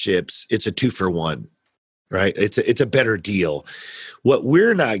relationships, it's a 2-for-1, right? It's a better deal. What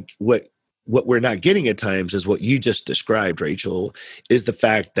we're not getting at times is what you just described, Rachel, is the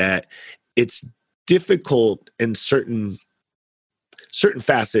fact that it's difficult in certain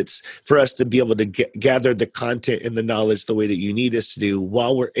facets for us to be able to gather the content and the knowledge the way that you need us to do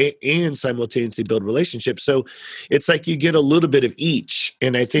while we're and simultaneously build relationships. So it's like you get a little bit of each.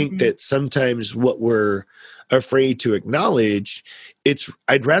 And I think that sometimes what we're afraid to acknowledge,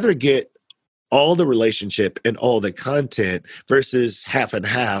 I'd rather get all the relationship and all the content versus half and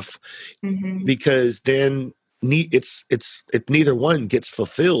half, because then neither one gets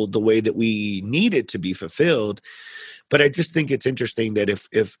fulfilled the way that we need it to be fulfilled. But I just think it's interesting that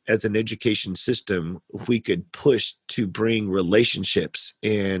if as an education system, if we could push to bring relationships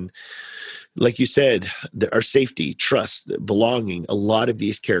and, like you said, our safety, trust, belonging, a lot of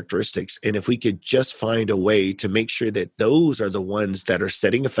these characteristics, and if we could just find a way to make sure that those are the ones that are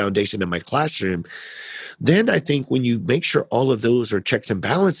setting a foundation in my classroom, then I think when you make sure all of those are checks and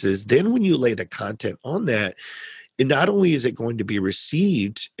balances, then when you lay the content on that, and not only is it going to be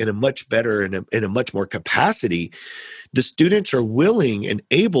received in a much better and in a much more capacity, the students are willing and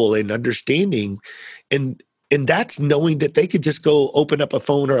able and understanding, and that's knowing that they could just go open up a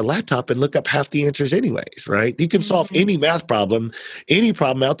phone or a laptop and look up half the answers anyways, right? You can solve any math problem, any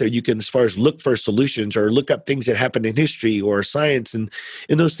problem out there. You can, as far as look for solutions or look up things that happen in history or science and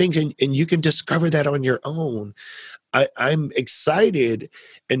those things, and you can discover that on your own. I'm excited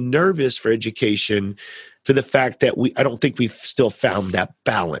and nervous for education for the fact that I don't think we've still found that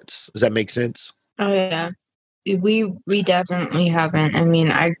balance. Does that make sense? Oh yeah. We definitely haven't. I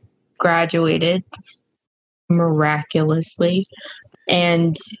mean, I graduated miraculously,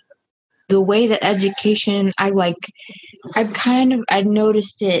 and the way that education, I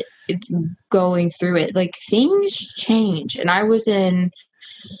noticed it's going through it. Like, things change, and I was in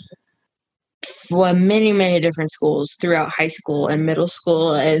many, many different schools throughout high school and middle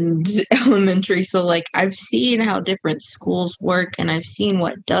school and elementary. So, like, I've seen how different schools work, and I've seen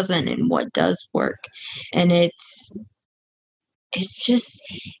what doesn't and what does work. And it's just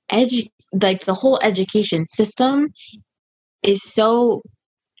like the whole education system is so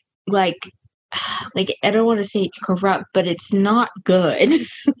like I don't want to say it's corrupt, but it's not good.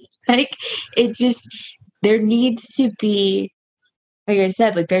 Like, there needs to be, like I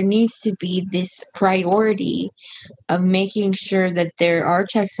said, like, there needs to be this priority of making sure that there are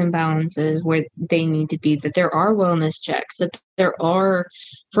checks and balances where they need to be, that there are wellness checks, that there are,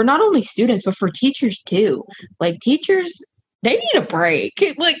 for not only students, but for teachers too. Like, teachers, they need a break.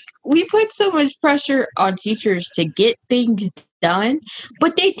 Like, we put so much pressure on teachers to get things done,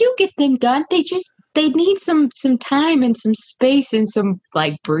 but they do get them done. They need some time and some space and some,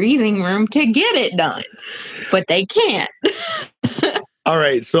 like, breathing room to get it done, but they can't. All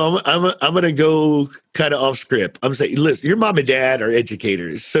right, so I'm gonna go kind of off script. I'm saying, listen, your mom and dad are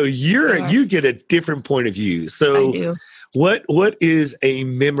educators, so you get a different point of view. So I do. What is a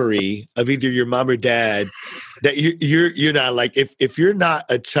memory of either your mom or dad that you're not, like, if you're not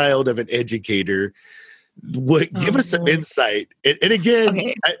a child of an educator, give us some insight. And again,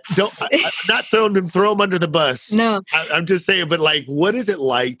 Okay. I'm not throw them under the bus. No. I'm just saying, but, like, what is it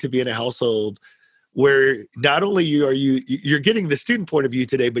like to be in a household where not only you're getting the student point of view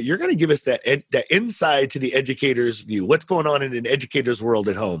today, but you're going to give us that inside to the educator's view? What's going on in an educator's world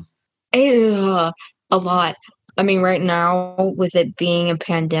at home? A lot. I mean, right now, with it being a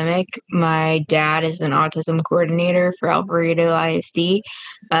pandemic, my dad is an autism coordinator for Alvarado ISD.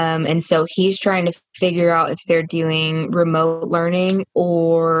 And so he's trying to figure out if they're doing remote learning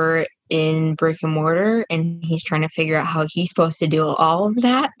or in brick and mortar. And he's trying to figure out how he's supposed to do all of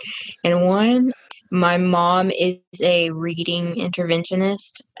that. And my mom is a reading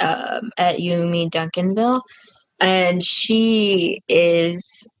interventionist at UME Duncanville. And she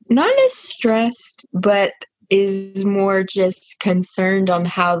is not as stressed, but is more just concerned on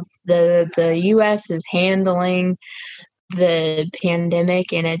how the U.S. is handling the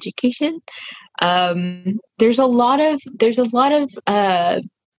pandemic in education. There's a lot of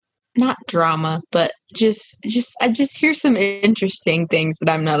not drama, but I just hear some interesting things that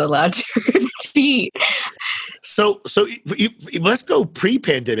I'm not allowed to repeat. So let's go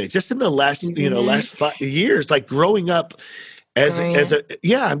pre-pandemic, just in the last 5 years, like growing up.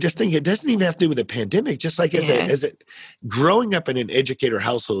 I'm just thinking it doesn't even have to do with the pandemic. Just like as a growing up in an educator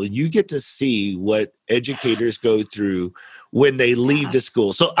household, you get to see what educators go through when they leave the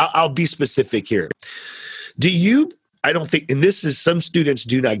school. So I'll be specific here. I don't think, and this is, some students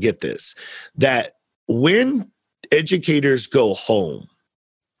do not get this, that when educators go home,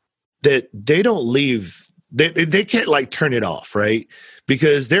 that they don't leave, they can't like turn it off, right?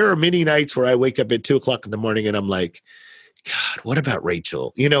 Because there are many nights where I wake up at 2:00 in the morning and I'm like, God, what about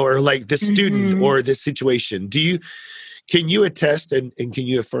Rachel? Or like this student or this situation. Can you attest and can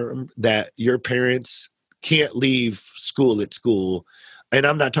you affirm that your parents can't leave school at school? And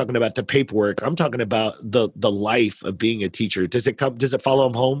I'm not talking about the paperwork. I'm talking about the life of being a teacher. Does it follow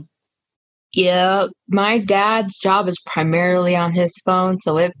them home? Yeah, my dad's job is primarily on his phone,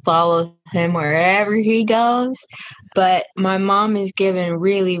 so it follows him wherever he goes. But my mom is given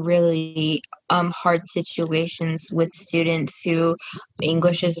really, really hard situations with students who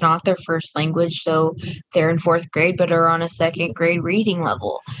English is not their first language, so they're in fourth grade but are on a second grade reading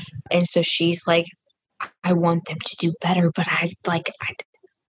level. And so she's like, I want them to do better, but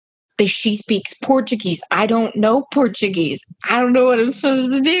she speaks Portuguese. I don't know Portuguese. I don't know what I'm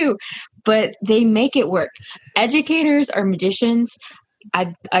supposed to do. But they make it work. Educators are magicians.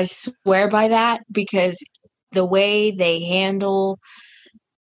 I swear by that, because the way they handle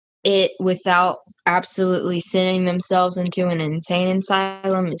it without absolutely sending themselves into an insane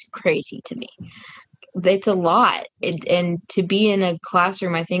asylum is crazy to me. It's a lot. And to be in a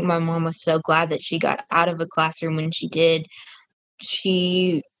classroom, I think my mom was so glad that she got out of a classroom when she did.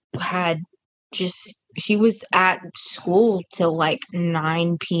 She was at school till like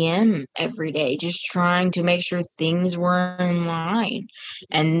 9 p.m. every day, just trying to make sure things were in line.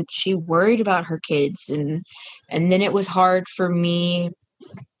 And she worried about her kids. And then it was hard for me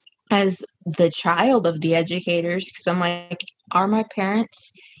as the child of the educators, because I'm like, are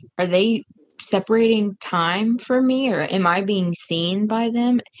they separating time for me, or am I being seen by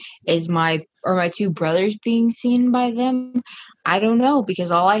them? Are my two brothers being seen by them? I don't know,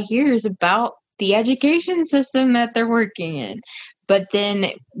 because all I hear is about the education system that they're working in. But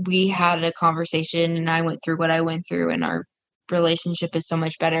then we had a conversation and I went through what I went through, and our relationship is so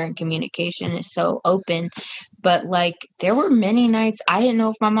much better and communication is so open. But like, there were many nights I didn't know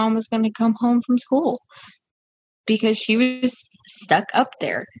if my mom was going to come home from school because she was stuck up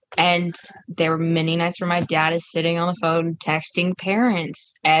there. And there were many nights where my dad is sitting on the phone texting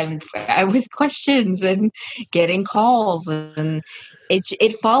parents and with questions and getting calls, and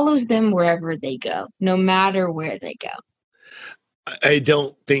it follows them wherever they go, no matter where they go. I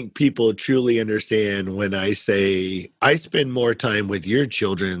don't think people truly understand when I say I spend more time with your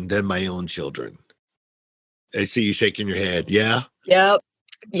children than my own children. I see you shaking your head. Yeah? Yep.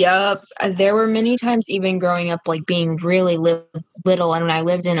 There were many times, even growing up, like being really little, and when I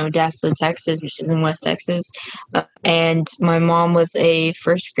lived in Odessa, Texas, which is in West Texas, and my mom was a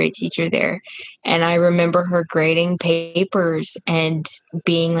first grade teacher there, and I remember her grading papers and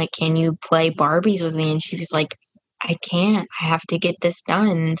being like, can you play Barbies with me? And she was like, I can't. I have to get this done.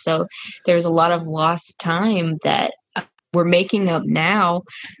 And so there's a lot of lost time that we're making up now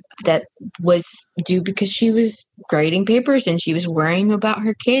that was due because she was grading papers and she was worrying about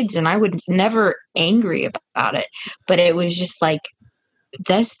her kids, and I was never angry about it, but it was just like,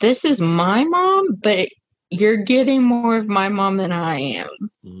 this is my mom, but you're getting more of my mom than I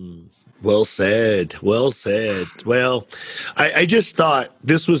am. Well said. Well, I just thought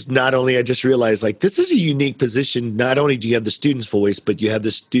this was not only, I just realized like this is a unique position. Not only do you have the student's voice, but you have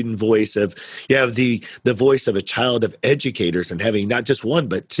the student voice you have the voice of a child of educators, and having not just one,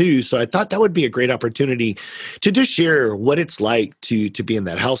 but two. So I thought that would be a great opportunity to just share what it's like to be in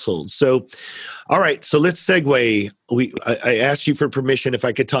that household. So, all right. So let's segue. I asked you for permission if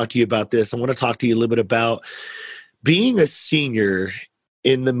I could talk to you about this. I want to talk to you a little bit about being a senior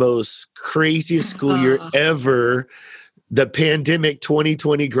in the most craziest school year ever, the pandemic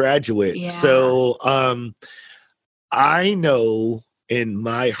 2020 graduate. Yeah. So I know, and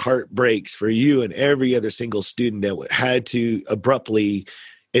my heart breaks for you and every other single student that had to abruptly,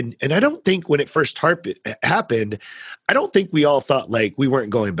 and I don't think when it first happened, I don't think we all thought like we weren't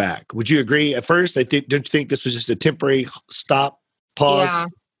going back. Would you agree? At first, don't you think this was just a temporary stop, pause? Yeah.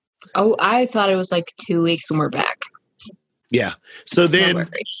 Oh, I thought it was like 2 weeks and we're back. Yeah. So then,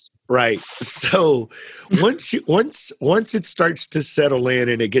 right. So once it starts to settle in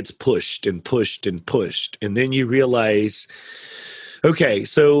and it gets pushed and pushed and pushed, and then you realize, okay,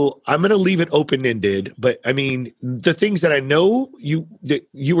 so I'm going to leave it open-ended. But I mean, the things that I know that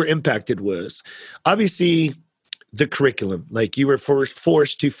you were impacted was obviously the curriculum. Like you were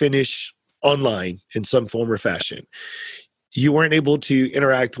forced to finish online in some form or fashion. You weren't able to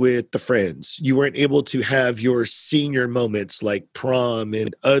interact with the friends. You weren't able to have your senior moments like prom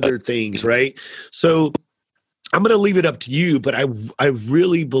and other things, right? So I'm going to leave it up to you, but I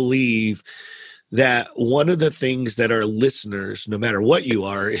really believe that one of the things that our listeners, no matter what you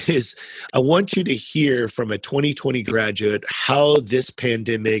are, is I want you to hear from a 2020 graduate how this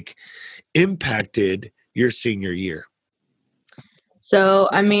pandemic impacted your senior year. So,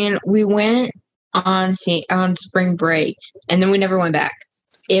 I mean, we went on spring break, and then we never went back.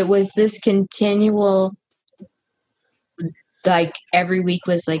 It was this continual, like, every week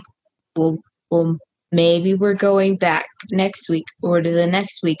was like, well, maybe we're going back next week or to the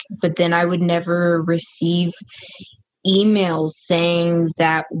next week. But then I would never receive emails saying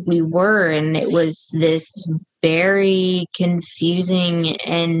that we were, and it was this very confusing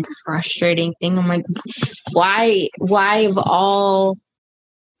and frustrating thing. I'm like, why of all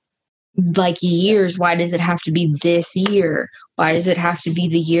like years, why does it have to be this year? Why does it have to be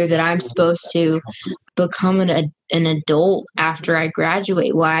the year that I'm supposed to become an adult after I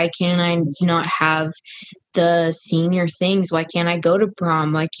graduate? Why can't I not have the senior things? Why can't I go to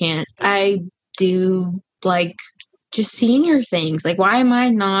prom? Why can't I do like just senior things? Like, why am I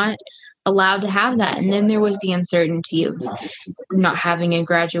not allowed to have that? And then there was the uncertainty of not having a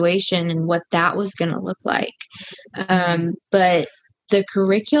graduation and what that was going to look like. But the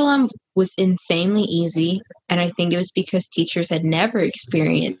curriculum was insanely easy, and I think it was because teachers had never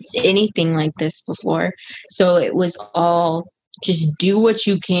experienced anything like this before. So it was all just do what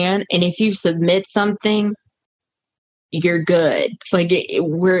you can, and if you submit something, you're good. Like,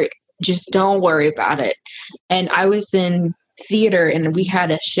 we're just don't worry about it. And I was in theater, and we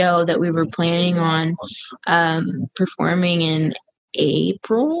had a show that we were planning on performing in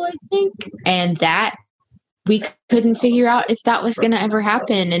April, I think, and that we couldn't figure out if that was going to ever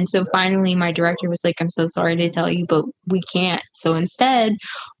happen. And so finally my director was like, I'm so sorry to tell you, but we can't. So instead,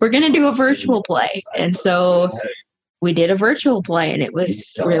 we're going to do a virtual play. And so we did a virtual play, and it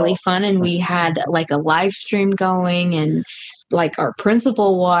was really fun. And we had like a live stream going, and like our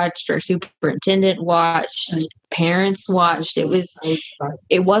principal watched, our superintendent watched, parents watched.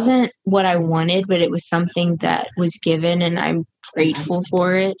 It wasn't what I wanted, but it was something that was given, and I'm grateful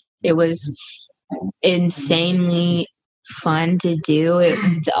for it. It was insanely fun to do.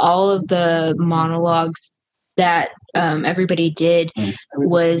 All of the monologues that everybody did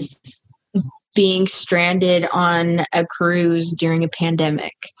was being stranded on a cruise during a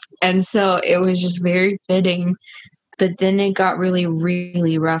pandemic. And so it was just very fitting. But then it got really,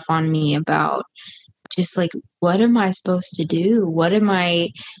 really rough on me about just like, what am I supposed to do?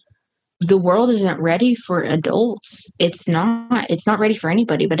 The world isn't ready for adults. It's not ready for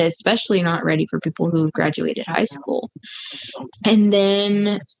anybody, but especially not ready for people who've graduated high school. And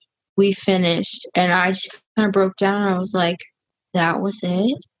then we finished, and I just kind of broke down, and I was like, that was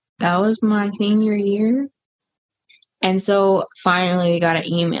it? That was my senior year? And so finally we got an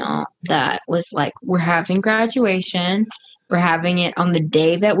email that was like, we're having graduation. We're having it on the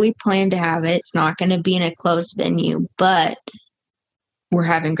day that we plan to have it. It's not going to be in a closed venue, but we're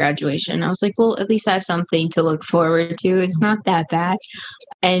having graduation. I was like, well, at least I have something to look forward to. It's not that bad.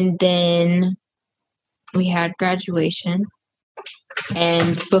 And then we had graduation.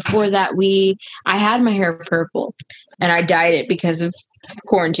 And before that, I had my hair purple, and I dyed it because of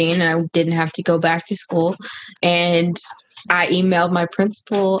quarantine, and I didn't have to go back to school. And I emailed my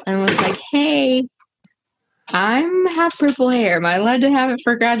principal and was like, hey, I have purple hair. Am I allowed to have it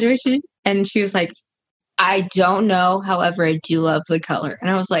for graduation? And she was like, I don't know. However, I do love the color. And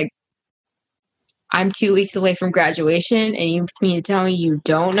I was like, I'm 2 weeks away from graduation, and you mean to tell me you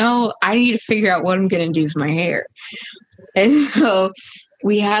don't know? I need to figure out what I'm going to do with my hair. And so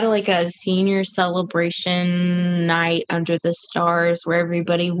we had like a senior celebration night under the stars where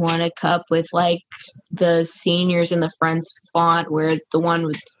everybody won a cup with like the seniors in the Friends font, where the one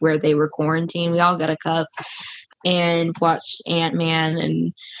with where they were quarantined. We all got a cup and watched Ant-Man,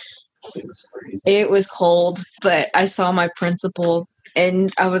 and it was cold, but I saw my principal,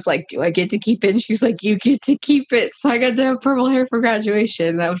 and I was like, do I get to keep it? And she's like, you get to keep it. So I got to have purple hair for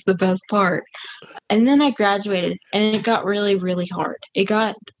graduation. That was the best part. And then I graduated, and it got really, really hard. It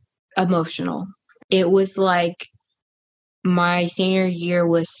got emotional. It was like my senior year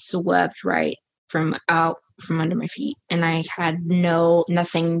was swept right from under my feet, and I had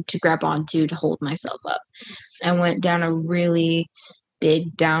nothing to grab onto to hold myself up. I went down a really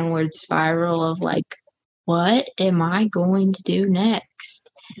big downward spiral of like, what am I going to do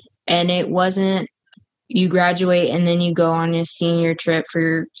next? And it wasn't you graduate and then you go on your senior trip for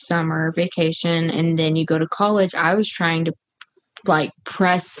your summer vacation and then you go to college. I was trying to like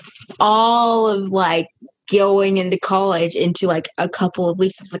press all of like going into college into like a couple of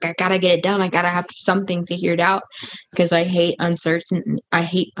weeks. It's like, I gotta get it done. I gotta have something figured out because I hate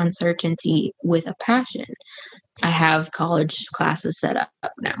uncertainty with a passion. I have college classes set up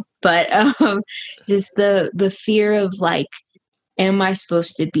now. But just the fear of like, am I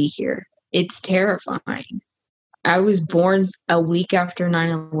supposed to be here? It's terrifying. I was born a week after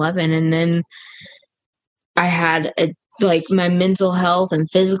 9/11, and then I had like my mental health and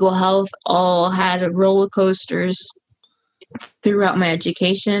physical health all had roller coasters throughout my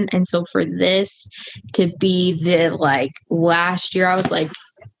education. And so for this to be the like last year, I was like,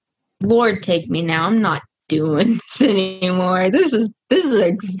 Lord, take me now. I'm not doing this anymore. This is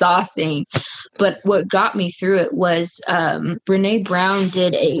exhausting. But what got me through it was Brene Brown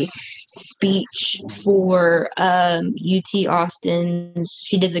did a speech for UT Austin.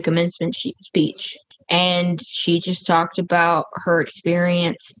 She did the commencement speech. And she just talked about her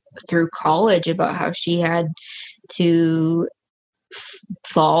experience through college, about how she had to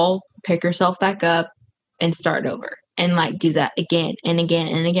fall, pick herself back up, and start over. And like do that again and again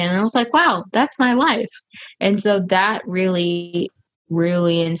and again. And I was like, wow, that's my life. And so that really,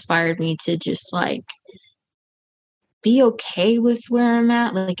 really inspired me to just like be okay with where I'm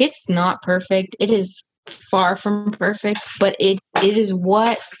at. Like, it's not perfect. It is far from perfect, but it is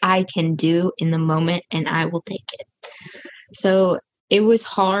what I can do in the moment, and I will take it. So it was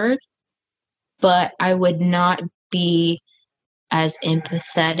hard, but I would not be as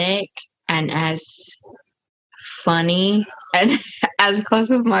empathetic and as funny and as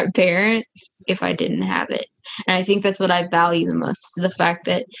close with my parents if I didn't have it. And I think that's what I value the most, the fact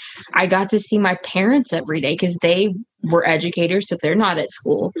that I got to see my parents every day, because they were educators, so they're not at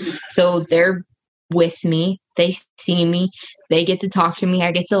school. So they're with me. They see me. They get to talk to me.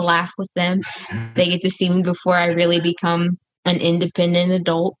 I get to laugh with them. They get to see me before I really become an independent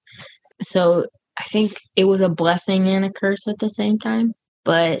adult. So I think it was a blessing and a curse at the same time.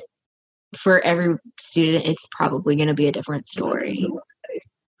 But for every student, it's probably going to be a different story.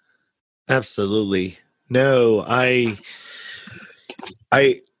 Absolutely. No,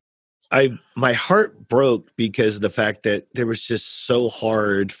 my heart broke because of the fact that there was just so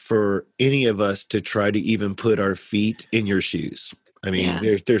hard for any of us to try to even put our feet in your shoes. I mean,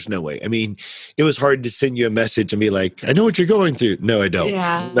 there's no way. I mean, it was hard to send you a message and be like, I know what you're going through. No, I don't.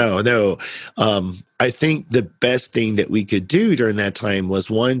 Yeah. No. I think the best thing that we could do during that time was,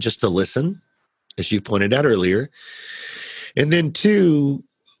 one, just to listen, as you pointed out earlier. And then two,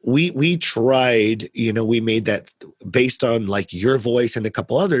 we tried, we made that based on like your voice and a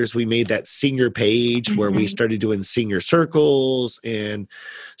couple others, we made that senior page where we started doing senior circles and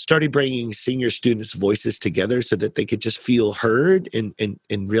started bringing senior students' voices together so that they could just feel heard and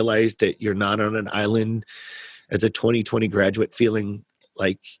realize that you're not on an island as a 2020 graduate feeling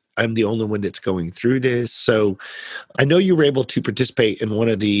like I'm the only one that's going through this. So I know you were able to participate in one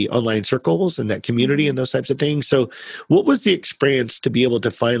of the online circles in that community and those types of things. So what was the experience to be able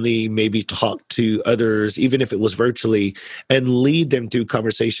to finally maybe talk to others, even if it was virtually, and lead them through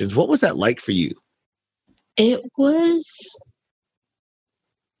conversations? What was that like for you? It was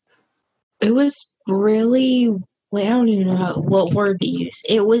really, I don't even know what word to use.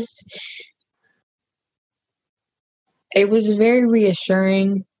 It was very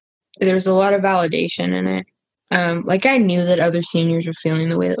reassuring. There was a lot of validation in it. Like, I knew that other seniors were feeling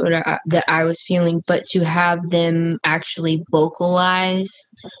the way that I was feeling, but to have them actually vocalize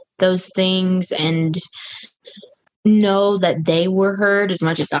those things and know that they were heard as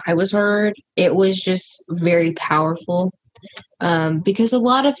much as I was heard, it was just very powerful. Because a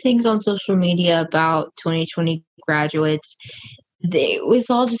lot of things on social media about 2020 graduates, it was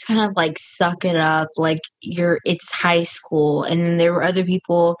all just kind of like, suck it up, like it's high school. And then there were other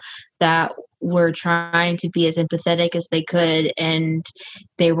people that were trying to be as empathetic as they could, and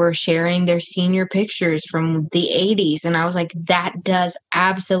they were sharing their senior pictures from the 80s. And I was like, that does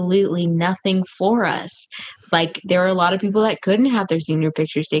absolutely nothing for us. Like, there are a lot of people that couldn't have their senior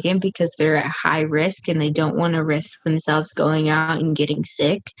pictures taken because they're at high risk and they don't want to risk themselves going out and getting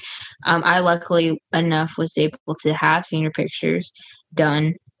sick. I luckily enough was able to have senior pictures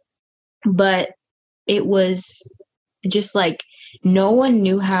done, but it was just like, no one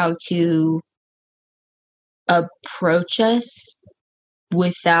knew how to approach us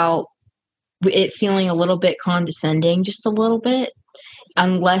without it feeling a little bit condescending, just a little bit,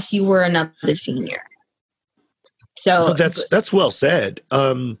 unless you were another senior. So that's well said.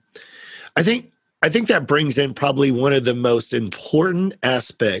 I think that brings in probably one of the most important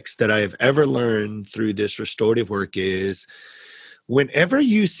aspects that I've ever learned through this restorative work is, whenever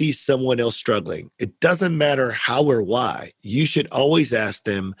you see someone else struggling, it doesn't matter how or why, you should always ask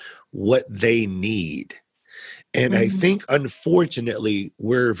them what they need. And I think, unfortunately,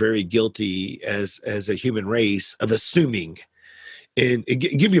 we're very guilty as a human race of assuming. And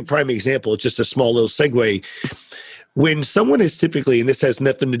give you a prime example, just a small little segue. When someone is typically, and this has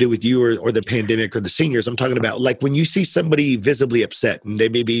nothing to do with you or the pandemic or the seniors, I'm talking about like when you see somebody visibly upset and they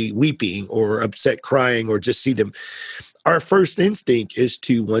may be weeping or upset crying or just see them, our first instinct is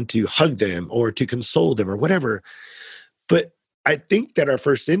to want to hug them or to console them or whatever. But I think that our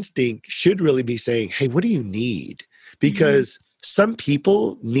first instinct should really be saying, hey, what do you need? Because some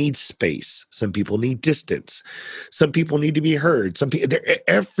people need space. Some people need distance. Some people need to be heard.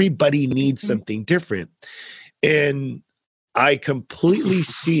 Everybody needs something different. And I completely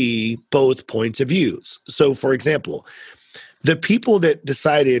see both points of views. So, for example, the people that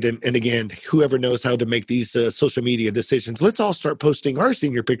decided, and again, whoever knows how to make these social media decisions, let's all start posting our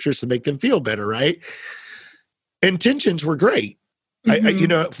senior pictures to make them feel better, right? Intentions were great.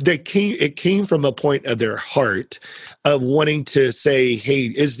 It came from a point of their heart of wanting to say, hey,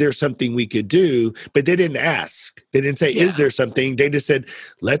 is there something we could do? But they didn't ask. They didn't say, is there something? They just said,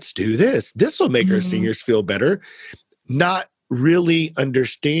 let's do this. This will make our seniors feel better. Not really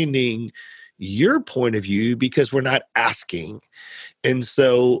understanding your point of view because we're not asking. And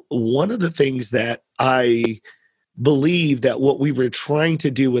so one of the things that I believe that what we were trying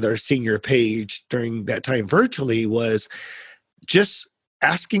to do with our senior page during that time virtually was just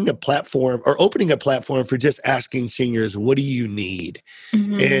asking a platform or opening a platform for just asking seniors, what do you need?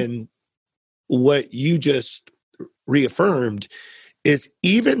 And what you just reaffirmed is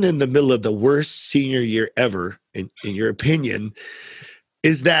even in the middle of the worst senior year ever, in your opinion,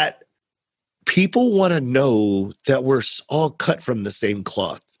 is that people want to know that we're all cut from the same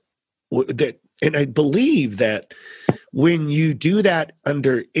cloth. And I believe that when you do that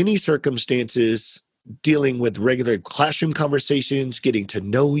under any circumstances, dealing with regular classroom conversations, getting to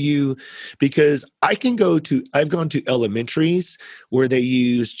know you, because I've gone to elementaries where they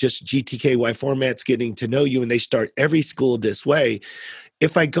use just GTKY formats, getting to know you, and they start every school this way.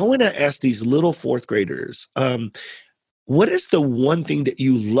 If I go in and ask these little fourth graders, what is the one thing that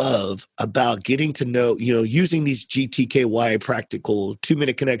you love about getting to know, using these GTKY practical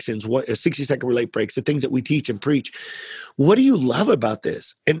 2-minute connections, 60-second relate breaks, the things that we teach and preach? What do you love about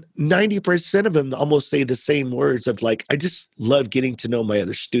this? And 90% of them almost say the same words of like, I just love getting to know my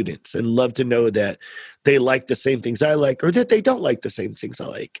other students and love to know that they like the same things I like or that they don't like the same things I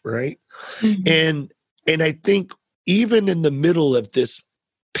like, right? And I think even in the middle of this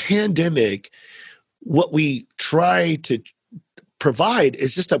pandemic, what we try to provide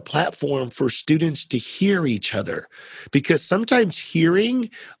is just a platform for students to hear each other, because sometimes hearing,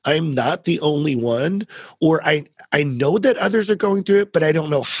 I'm not the only one, or I know that others are going through it, but I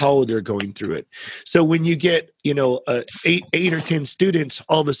don't know how they're going through it. So when you get, 8 or 10 students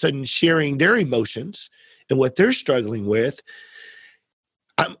all of a sudden sharing their emotions and what they're struggling with,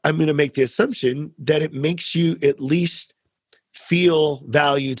 I'm going to make the assumption that it makes you at least feel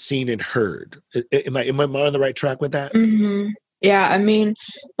valued, seen, and heard. Am I on the right track with that? Yeah, I mean,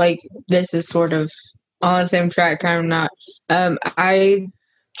 like, this is sort of on the same track, kind of not. I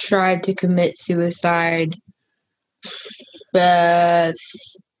tried to commit suicide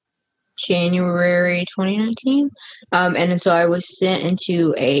January 2019. And so I was sent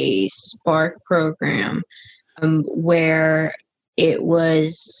into a Spark program where it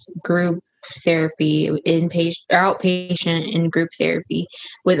was group therapy, outpatient and group therapy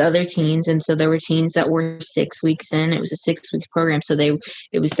with other teens. And so there were teens that were 6 weeks in. It was a 6-week program. So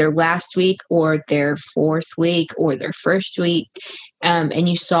it was their last week or their 4th week or their first week. And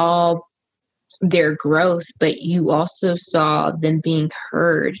you saw their growth, but you also saw them being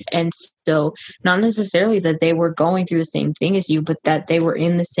heard. And so not necessarily that they were going through the same thing as you, but that they were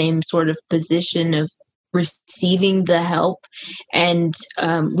in the same sort of position of receiving the help. And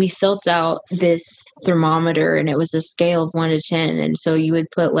we filled out this thermometer, and it was a scale of 1 to 10. And so you would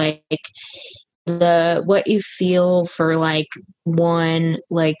put like what you feel for like 1,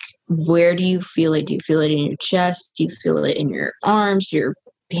 like where do you feel it? Do you feel it in your chest? Do you feel it in your arms, your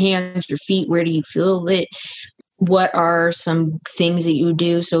hands, your feet? Where do you feel it? What are some things that you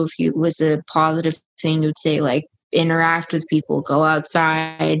do? So if it was a positive thing, you would say like interact with people, go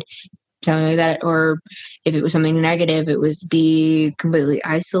outside, something like that. Or if it was something negative, it was be completely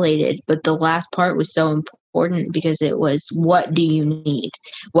isolated. But the last part was so important because it was, what do you need?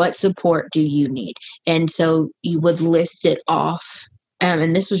 What support do you need? And so you would list it off.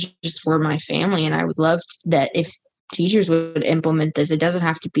 And this was just for my family. And I would love that if teachers would implement this. It doesn't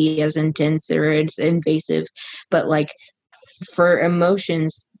have to be as intense or as invasive, but like for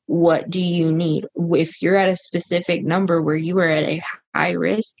emotions, what do you need? If you're at a specific number where you are at a high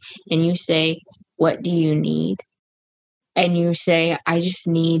risk and you say, what do you need? And you say, I just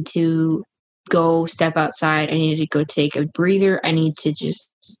need to go step outside. I need to go take a breather. I need to just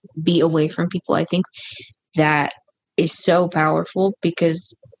be away from people. I think that is so powerful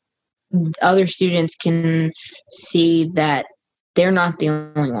because other students can see that they're not the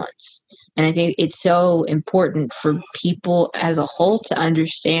only ones. And I think it's so important for people as a whole to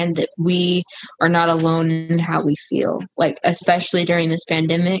understand that we are not alone in how we feel. Like, especially during this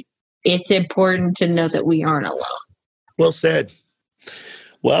pandemic, it's important to know that we aren't alone. Well said.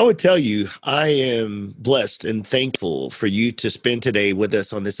 Well, I would tell you, I am blessed and thankful for you to spend today with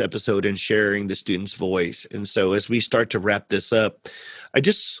us on this episode and sharing the student's voice. And so as we start to wrap this up, I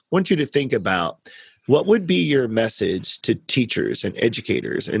just want you to think about what would be your message to teachers and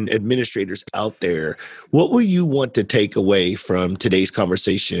educators and administrators out there? What will you want to take away from today's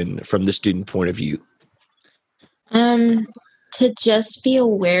conversation from the student point of view? To just be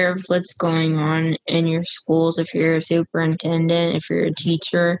aware of what's going on in your schools. If you're a superintendent, if you're a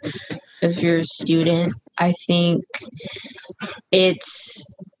teacher, if you're a student, I think it's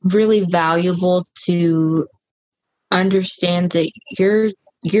really valuable to understand that your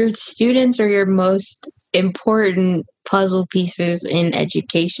students are your most important puzzle pieces in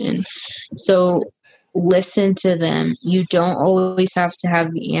education. So listen to them. You don't always have to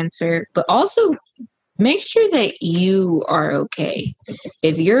have the answer, but also make sure that you are okay.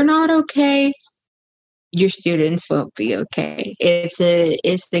 If you're not okay, your students won't be okay. It's a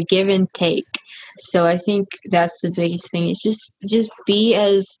give and take. So I think that's the biggest thing is just be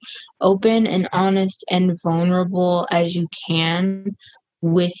as open and honest and vulnerable as you can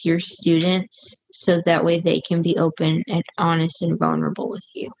with your students so that way they can be open and honest and vulnerable with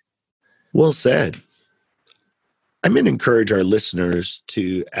you. Well said. I'm going to encourage our listeners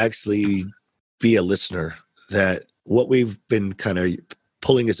to actually be a listener. That what we've been kind of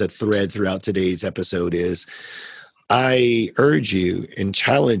pulling as a thread throughout today's episode is I urge you and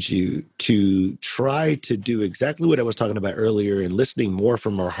challenge you to try to do exactly what I was talking about earlier and listening more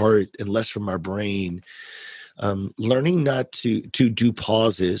from our heart and less from our brain. Learning not to do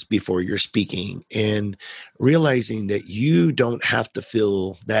pauses before you're speaking and realizing that you don't have to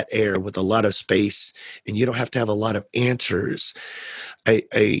fill that air with a lot of space and you don't have to have a lot of answers.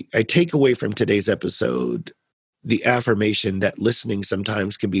 I take away from today's episode the affirmation that listening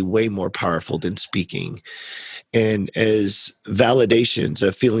sometimes can be way more powerful than speaking. And as validations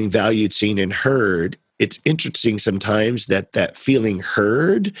of feeling valued, seen, and heard, it's interesting sometimes that feeling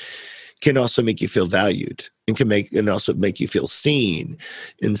heard can also make you feel valued and also make you feel seen.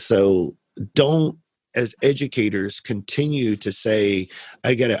 And so don't, as educators, continue to say,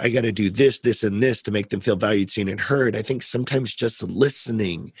 I gotta do this, and this to make them feel valued, seen, and heard. I think sometimes just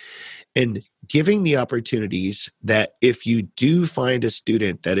listening and giving the opportunities that if you do find a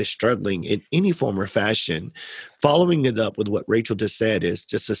student that is struggling in any form or fashion, following it up with what Rachel just said is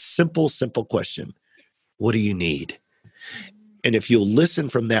just a simple question. What do you need? And if you'll listen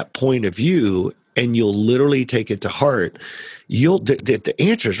from that point of view and you'll literally take it to heart, the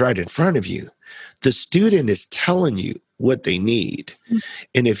answer is right in front of you. The student is telling you what they need.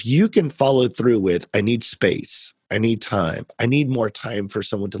 And if you can follow through with, I need space, I need time, I need more time for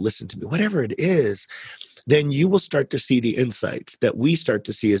someone to listen to me, whatever it is, then you will start to see the insights that we start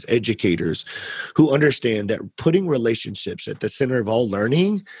to see as educators who understand that putting relationships at the center of all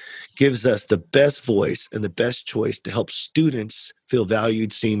learning gives us the best voice and the best choice to help students feel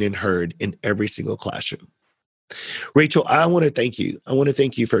valued, seen, and heard in every single classroom. Rachel, I want to thank you. I want to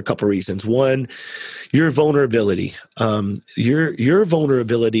thank you for a couple of reasons. One, your vulnerability. Your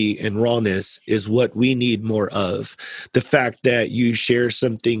vulnerability and rawness is what we need more of. The fact that you share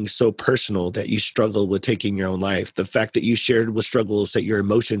something so personal that you struggle with taking your own life. The fact that you shared with struggles that your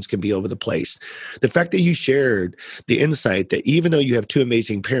emotions can be over the place. The fact that you shared the insight that even though you have two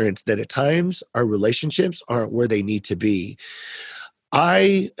amazing parents, that at times our relationships aren't where they need to be.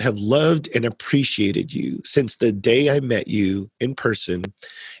 I have loved and appreciated you since the day I met you in person,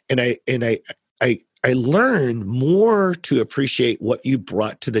 and I learned more to appreciate what you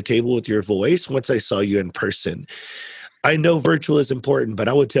brought to the table with your voice once I saw you in person. I know virtual is important, but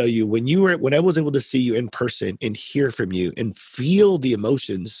I will tell you when I was able to see you in person and hear from you and feel the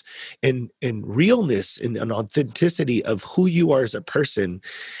emotions and realness and authenticity of who you are as a person,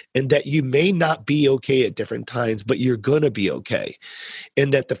 and that you may not be okay at different times, but you're going to be okay.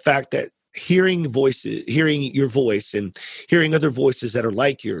 And that the fact that hearing your voice and hearing other voices that are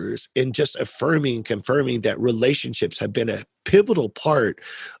like yours and just confirming that relationships have been a pivotal part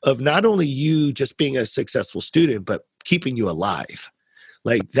of not only you just being a successful student, but keeping you alive.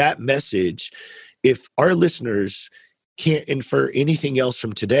 Like that message, if our listeners can't infer anything else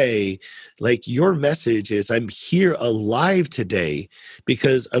from today, like your message is, I'm here alive today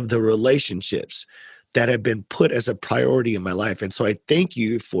because of the relationships that have been put as a priority in my life. And so I thank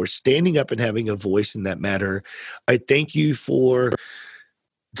you for standing up and having a voice in that matter. I thank you for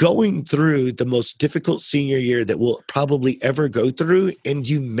going through the most difficult senior year that we'll probably ever go through, and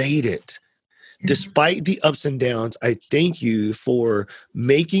you made it. Despite the ups and downs, I thank you for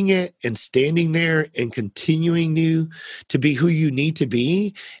making it and standing there and continuing to be who you need to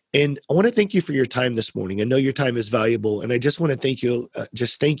be. And I want to thank you for your time this morning. I know your time is valuable, and I just want to thank you,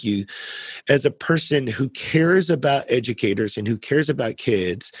 thank you as a person who cares about educators and who cares about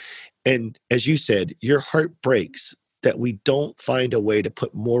kids. And as you said, your heart breaks that we don't find a way to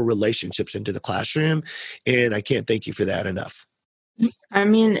put more relationships into the classroom. And I can't thank you for that enough. I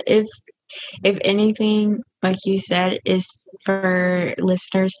mean, if anything, like you said, is for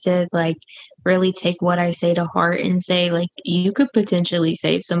listeners to like really take what I say to heart and say, like, you could potentially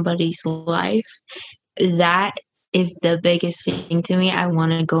save somebody's life. That is the biggest thing to me. I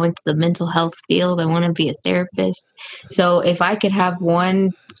want to go into the mental health field. I want to be a therapist. So if I could have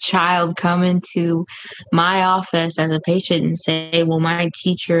one child come into my office as a patient and say, well, my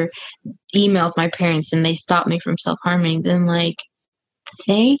teacher emailed my parents and they stopped me from self-harming, then like,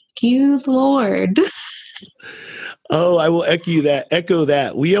 thank you, Lord. Oh, I will echo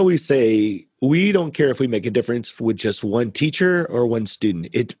that. We always say we don't care if we make a difference with just one teacher or one student.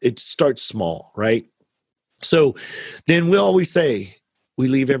 It starts small, right? So then we'll always say we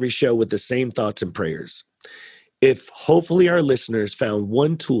leave every show with the same thoughts and prayers. If hopefully our listeners found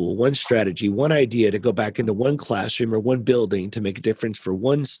one tool, one strategy, one idea to go back into one classroom or one building to make a difference for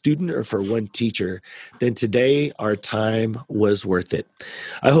one student or for one teacher, then today our time was worth it.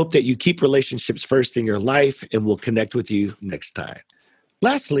 I hope that you keep relationships first in your life, and we'll connect with you next time.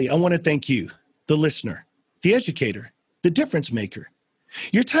 Lastly, I want to thank you, the listener, the educator, the difference maker.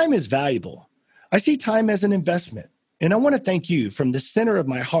 Your time is valuable. I see time as an investment, and I want to thank you from the center of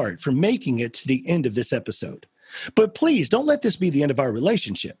my heart for making it to the end of this episode. But please don't let this be the end of our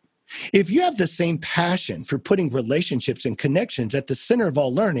relationship. If you have the same passion for putting relationships and connections at the center of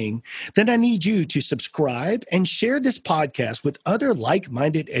all learning, then I need you to subscribe and share this podcast with other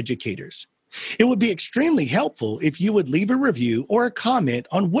like-minded educators. It would be extremely helpful if you would leave a review or a comment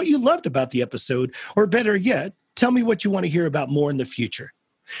on what you loved about the episode, or better yet, tell me what you want to hear about more in the future.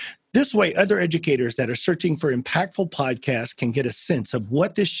 This way, other educators that are searching for impactful podcasts can get a sense of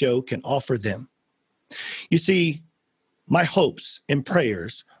what this show can offer them. You see, my hopes and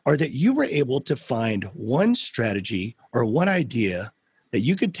prayers are that you were able to find one strategy or one idea that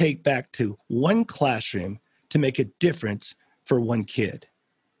you could take back to one classroom to make a difference for one kid.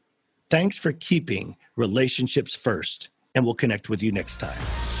 Thanks for keeping relationships first, and we'll connect with you next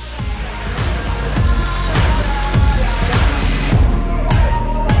time.